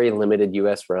like a very limited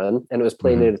US run, and it was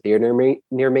playing at a theater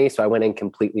near me. So I went in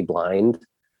completely blind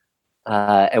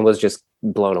and was just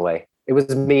blown away. It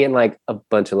was me and like a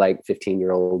bunch of like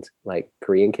 15-year-old like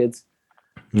Korean kids.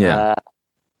 yeah.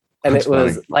 And That's it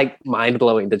was funny. like mind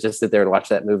blowing to just sit there and watch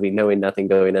that movie, knowing nothing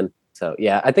going in. So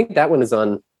yeah, I think that one is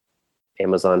on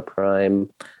Amazon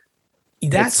Prime.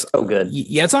 That's so good.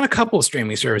 Yeah, it's on a couple of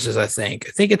streaming services. I think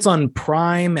it's on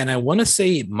Prime, and I want to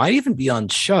say it might even be on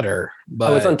Shudder.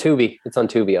 But it's on Tubi. It's on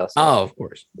Tubi also. Oh, of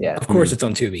course. Yeah, of course, it's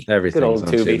on Tubi. Everything's good old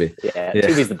on Tubi. Tubi. Yeah, Yeah.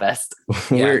 Tubi's the best.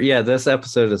 This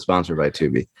episode is sponsored by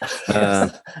Tubi.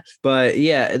 But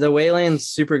yeah, The Wayland's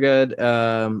super good.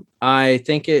 I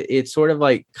think it sort of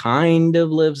like kind of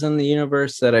lives in the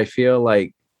universe that I feel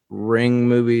like Ring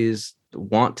movies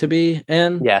want to be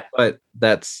in. Yeah, but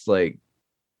that's like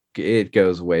it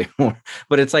goes way more.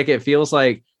 But it's like it feels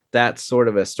like that's sort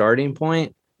of a starting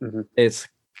point. Mm-hmm. It's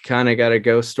kind of got a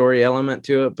ghost story element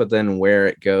to it, but then where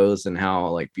it goes and how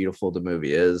like beautiful the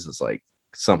movie is like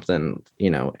something,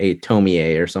 a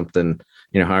Tomie or something,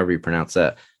 however you pronounce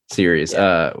that series,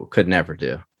 could never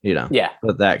do, Yeah.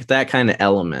 But that kind of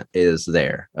element is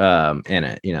there in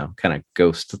it, kind of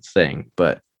ghost thing.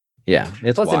 But yeah,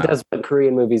 it's Plus wild. it does what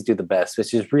Korean movies do the best,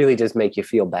 which is really just make you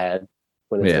feel bad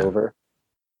when it's over.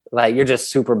 Like you're just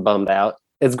super bummed out.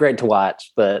 It's great to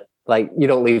watch, but like you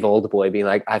don't leave Old Boy being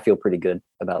like, I feel pretty good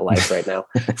about life right now.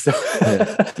 So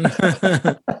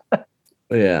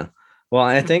yeah. Well,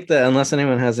 I think that unless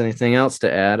anyone has anything else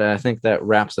to add, I think that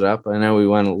wraps it up. I know we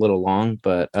went a little long,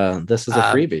 but this is a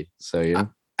freebie. So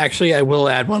actually, I will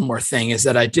add one more thing is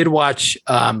that I did watch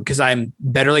because I'm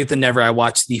better late than never. I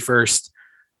watched the first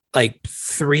like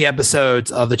 3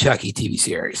 episodes of the Chucky TV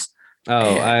series.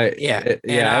 I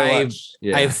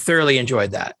thoroughly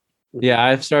enjoyed that. Yeah,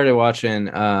 I've started watching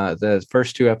the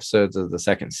first 2 episodes of the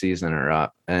second season are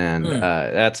up, and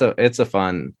it's a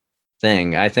fun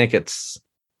thing. I think it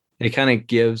kind of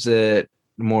gives it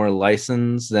more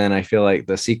license than I feel like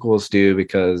the sequels do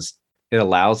because it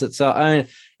allows itself. I mean,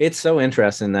 it's so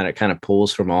interesting that it kind of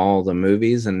pulls from all the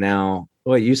movies, and now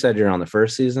you said you're on the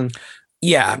first season.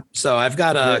 Yeah, so I've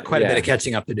got quite a bit of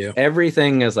catching up to do.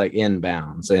 Everything is like in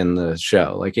bounds in the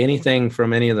show. Like anything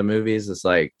from any of the movies is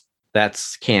like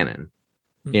that's canon,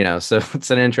 So it's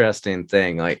an interesting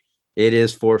thing. Like it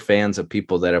is for fans of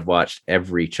people that have watched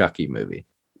every Chucky movie,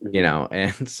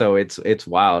 and so it's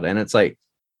wild. And it's like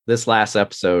this last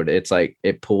episode, it's like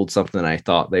it pulled something I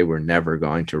thought they were never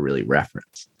going to really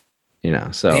reference,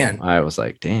 So I was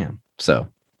like, damn. So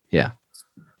yeah.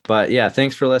 But yeah,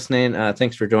 thanks for listening.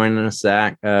 Thanks for joining us,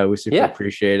 Zach. We super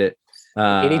appreciate it.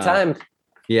 Anytime.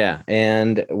 Yeah.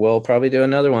 And we'll probably do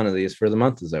another one of these for the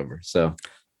month is over. So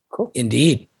cool.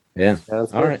 Indeed. Yeah.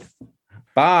 Sounds all good. right.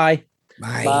 Bye.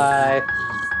 Bye. Bye.